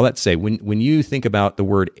 So all that to say, when you think about the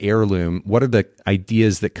word heirloom, what are the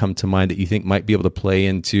ideas that come to mind that you think might be able to play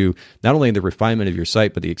into not only the refinement of your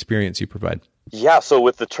site, but the experience you provide? Yeah. So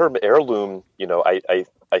with the term heirloom, I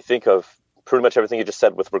think of pretty much everything you just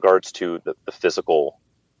said with regards to the physical,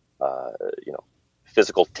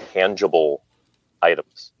 physical tangible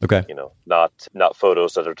items. Okay. Not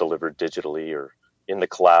photos that are delivered digitally or in the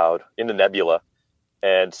cloud, in the nebula.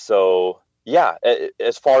 And so,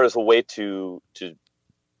 as far as a way to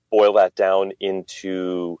boil that down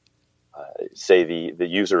into, say, the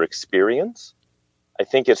user experience, I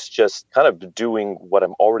think it's just kind of doing what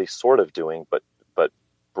I'm already sort of doing, but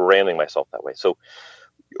branding myself that way. So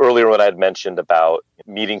earlier when I had mentioned about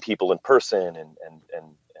meeting people in person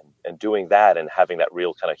and doing that and having that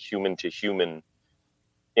real kind of human to human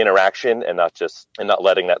interaction and not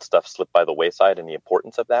letting that stuff slip by the wayside, and the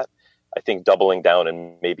importance of that, I think doubling down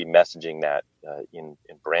and maybe messaging that in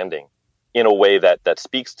branding in a way that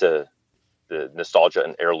speaks to the nostalgia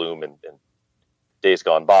and heirloom and days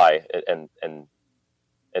gone by, and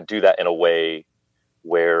do that in a way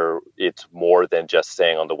where it's more than just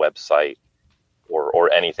saying on the website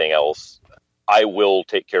or anything else, I will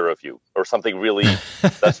take care of you, or something really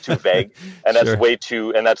that's too vague, and that's way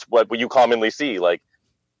too, and that's what you commonly see, like,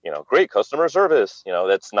 great customer service.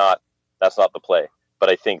 That's not the play. But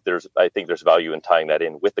I think there's value in tying that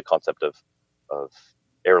in with the concept of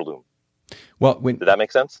heirloom. Well, did that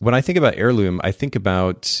make sense? When I think about heirloom, I think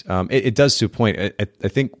about it does to a point. I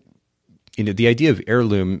think the idea of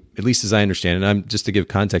heirloom, at least as I understand it, I'm just to give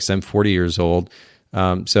context, I'm 40 years old,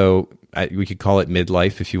 so we could call it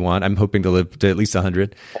midlife if you want. I'm hoping to live to at least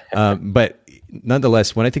 100, but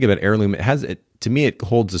nonetheless, when I think about heirloom, to me it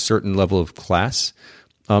holds a certain level of class.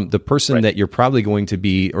 The person that you're probably going to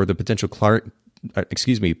be, or the potential client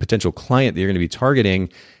that you're going to be targeting,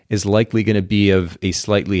 is likely going to be of a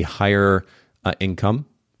slightly higher income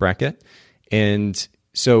bracket. And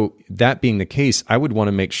so that being the case, I would want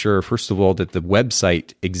to make sure, first of all, that the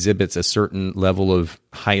website exhibits a certain level of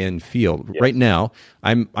high-end feel. Yes. Right now,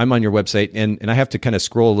 I'm on your website, and I have to kind of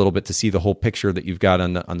scroll a little bit to see the whole picture that you've got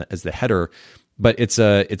on the as the header. But it's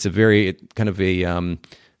a very kind of a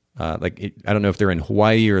I don't know if they're in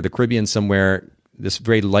Hawaii or the Caribbean somewhere, this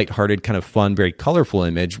very lighthearted, kind of fun, very colorful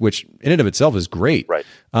image, which in and of itself is great. Right.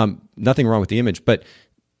 Nothing wrong with the image, but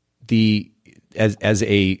as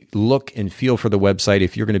a look and feel for the website,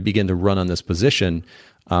 if you're going to begin to run on this position,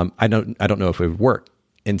 I don't know if it would work.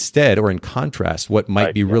 Instead, or in contrast, what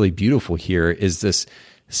might be really beautiful here is this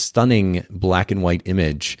stunning black and white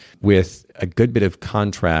image with a good bit of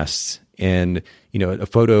contrast, and a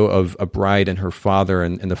photo of a bride and her father,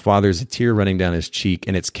 and the father's a tear running down his cheek,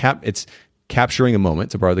 and it's capturing a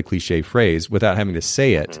moment, to borrow the cliche phrase, without having to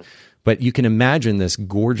say it. But you can imagine this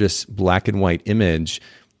gorgeous black and white image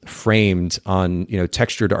framed on,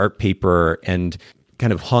 textured art paper and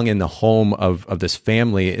kind of hung in the home of this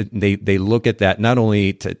family. They look at that not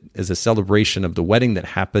only as a celebration of the wedding that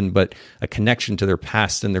happened, but a connection to their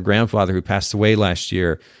past and their grandfather who passed away last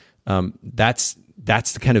year. That's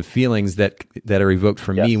the kind of feelings that are evoked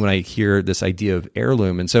for me when I hear this idea of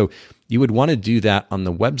heirloom. And so you would want to do that on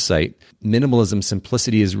the website. Minimalism,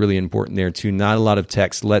 simplicity is really important there too. Not a lot of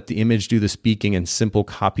text. Let the image do the speaking and simple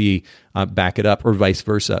copy back it up, or vice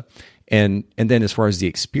versa. And then as far as the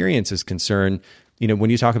experience is concerned,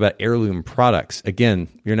 when you talk about heirloom products, again,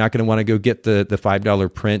 you're not going to want to go get the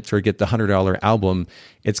 $5 print or get the $100 album.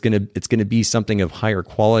 It's going to be something of higher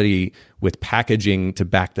quality with packaging to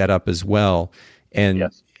back that up as well.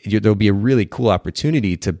 And there'll be a really cool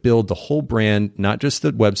opportunity to build the whole brand, not just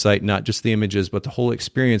the website, not just the images, but the whole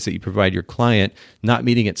experience that you provide your client, not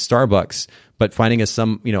meeting at Starbucks, but finding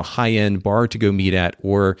some high-end bar to go meet at,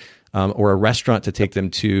 or a restaurant to take them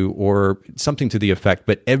to, or something to the effect.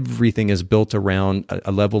 But everything is built around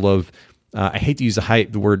a level of, I hate to use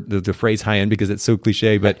the phrase high end because it's so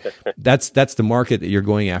cliche, but that's the market that you're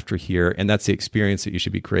going after here, and that's the experience that you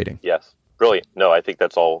should be creating. Yes, brilliant. No, I think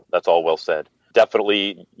that's all well said.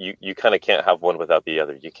 Definitely, you kind of can't have one without the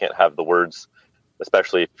other. You can't have the words,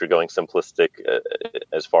 especially if you're going simplistic,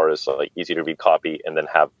 as far as like easy to read copy, and then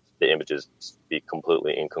have the images be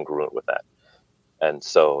completely incongruent with that. And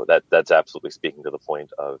so that's absolutely speaking to the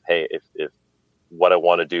point of, hey, if what I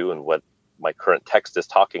want to do and what my current text is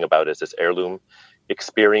talking about is this heirloom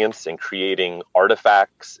experience and creating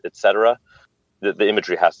artifacts, etc., the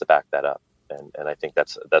imagery has to back that up. And I think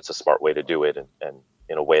that's a smart way to do it, and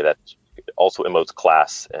in a way that also emotes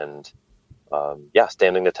class and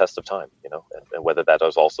standing the test of time, and whether that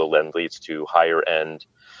does also then leads to higher end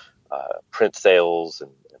print sales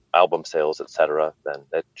and album sales, etc., then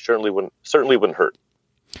that certainly wouldn't hurt.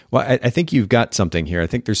 Well, I think you've got something here. I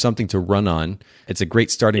think there's something to run on. It's a great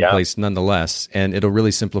starting place nonetheless, and it'll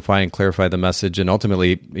really simplify and clarify the message. And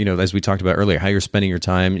ultimately, as we talked about earlier, how you're spending your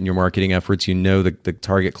time in your marketing efforts, the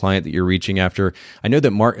target client that you're reaching after. I know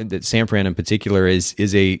that San Fran in particular is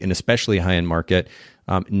an especially high-end market.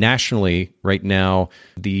 Nationally, right now,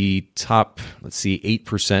 the top,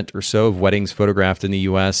 8% or so of weddings photographed in the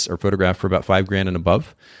U.S. are photographed for about $5,000 and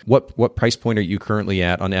above. What price point are you currently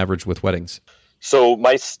at on average with weddings? So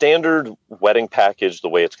my standard wedding package, the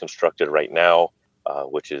way it's constructed right now,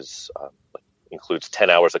 which is includes 10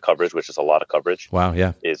 hours of coverage, which is a lot of coverage. Wow,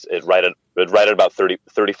 yeah. Is right at about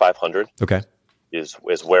 3,500. Okay, is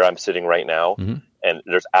where I'm sitting right now, and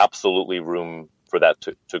there's absolutely room for that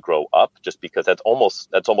to grow up, just because that's almost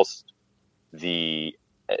the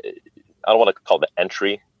I don't want to call it the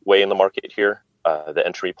entry way in the market here, the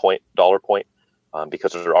entry point, dollar point,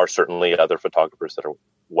 because there are certainly other photographers that are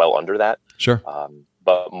well under that. Sure.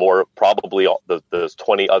 But more probably those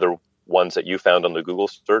 20 other ones that you found on the Google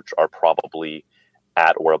search are probably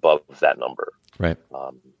at or above that number. Right.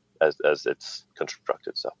 As it's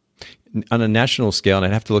constructed. So on a national scale, and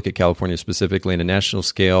I'd have to look at California specifically, in a national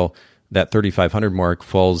scale, that 3,500 mark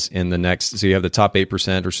falls in the next. So you have the top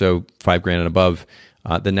 8% or so, $5,000 and above.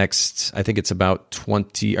 The next, I think it's about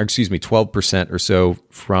 12% or so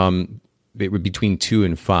from between 2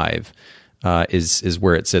 and 5. Is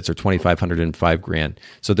where it sits, or 2,500 and $5,000.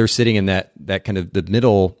 So they're sitting in that kind of the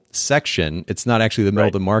middle section. It's not actually the middle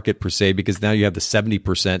of the market per se, because now you have the 70%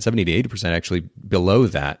 to 80% actually below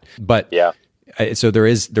that. But so there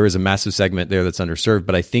is a massive segment there that's underserved.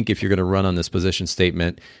 But I think if you're going to run on this position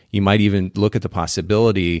statement, you might even look at the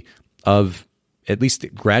possibility of at least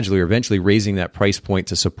gradually or eventually raising that price point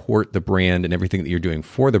to support the brand and everything that you're doing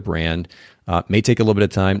for the brand. May take a little bit of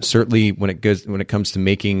time. Certainly when it comes to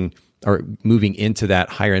making or moving into that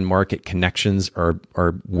higher end market, connections are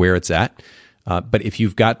where it's at. But if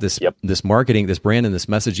you've got this marketing, this brand, and this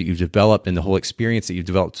message that you've developed, and the whole experience that you've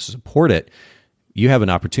developed to support it, you have an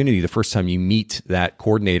opportunity the first time you meet that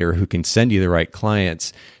coordinator who can send you the right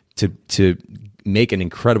clients to make an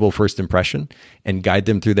incredible first impression and guide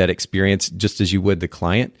them through that experience just as you would the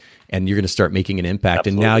client. And you're going to start making an impact.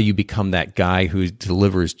 Absolutely. And now you become that guy who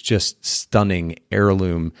delivers just stunning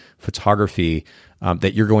heirloom photography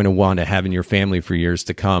that you're going to want to have in your family for years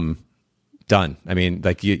to come. Done. I mean,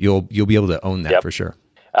 like you'll be able to own that for sure.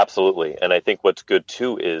 Absolutely. And I think what's good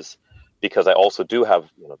too is, because I also do have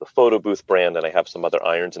the photo booth brand, and I have some other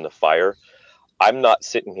irons in the fire, I'm not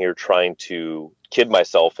sitting here trying to kid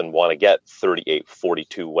myself and want to get 38,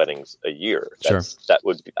 42 weddings a year.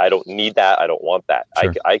 I don't need that. I don't want that.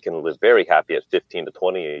 Sure. I can live very happy at 15 to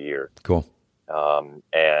 20 a year. Cool.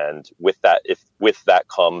 And with that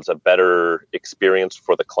comes a better experience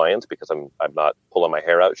for the client, because I'm not pulling my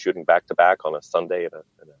hair out shooting back to back on a Sunday and a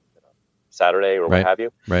Saturday or what have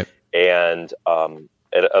you. Right. And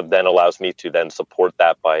it then allows me to then support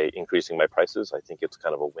that by increasing my prices. I think it's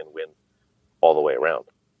kind of a win-win all the way around.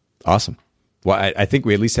 Awesome. Well, I think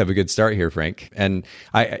we at least have a good start here, Frank. And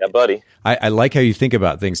yeah, buddy. I like how you think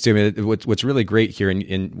about things too. I mean, what's really great here,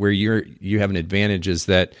 and where you have an advantage, is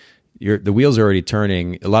that the wheels are already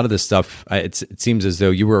turning. A lot of this stuff, it seems as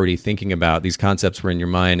though you were already thinking about these concepts, were in your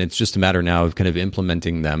mind. It's just a matter now of kind of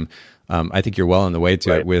implementing them. I think you're well on the way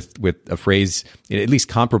to it with a phrase at least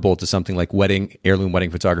comparable to something like heirloom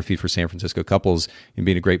wedding photography for San Francisco couples, and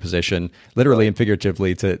be in a great position, literally and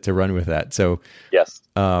figuratively, to run with that. So yes,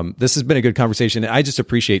 this has been a good conversation. I just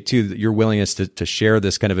appreciate too your willingness to share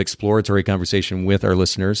this kind of exploratory conversation with our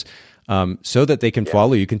listeners, so that they can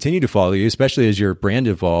follow you, continue to follow you, especially as your brand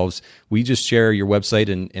evolves. Will you just share your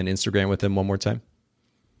website and Instagram with them one more time?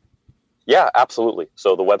 Yeah, absolutely.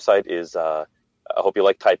 So the website is, I hope you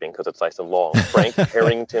like typing because it's nice and long,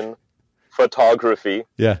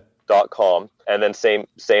 frankharringtonphotography.com. And then same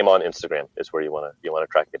on Instagram is where you want to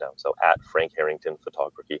track me down. So at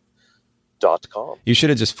frankharringtonphotography.com. You should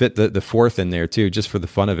have just fit the fourth in there too, just for the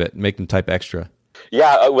fun of it. Make them type extra.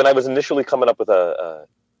 Yeah, when I was initially coming up with a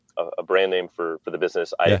brand name for the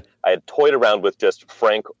business, I had toyed around with just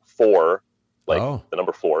Frank 4, the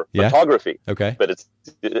number 4, photography. Okay. But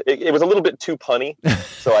it was a little bit too punny,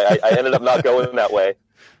 so I ended up not going that way.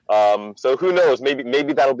 So who knows?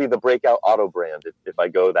 Maybe that'll be the breakout auto brand if I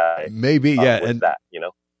go that. Maybe, yeah. And that,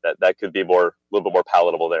 that could be a little bit more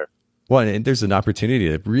palatable there. Well, and there's an opportunity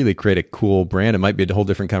to really create a cool brand. It might be a whole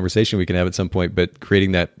different conversation we can have at some point, but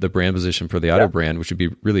creating the brand position for the auto brand, which would be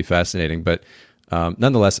really fascinating. But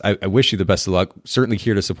nonetheless, I wish you the best of luck. Certainly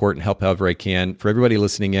here to support and help however I can. For everybody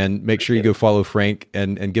listening in, make sure you go follow Frank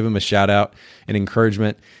and give him a shout out and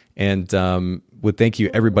encouragement. And would thank you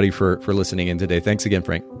everybody for listening in today. Thanks again,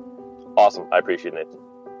 Frank. Awesome. I appreciate it, Nathan.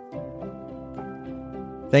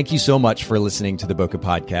 Thank you so much for listening to the Bokeh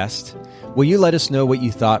Podcast. Will you let us know what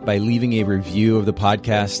you thought by leaving a review of the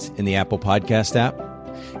podcast in the Apple Podcast app?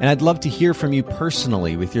 And I'd love to hear from you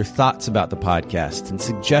personally with your thoughts about the podcast and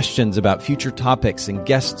suggestions about future topics and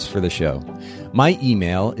guests for the show. My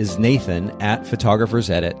email is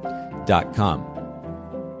nathan@photographersedit.com.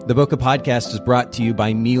 The Bokeh Podcast is brought to you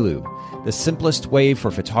by Miilu, the simplest way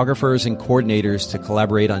for photographers and coordinators to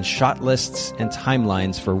collaborate on shot lists and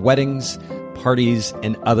timelines for weddings, parties,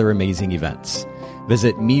 and other amazing events.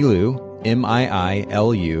 Visit Miilu,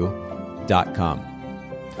 MIILU.com.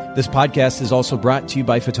 This podcast is also brought to you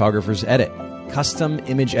by Photographer's Edit, custom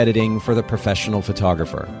image editing for the professional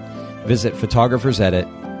photographer. Visit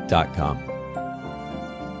photographersedit.com.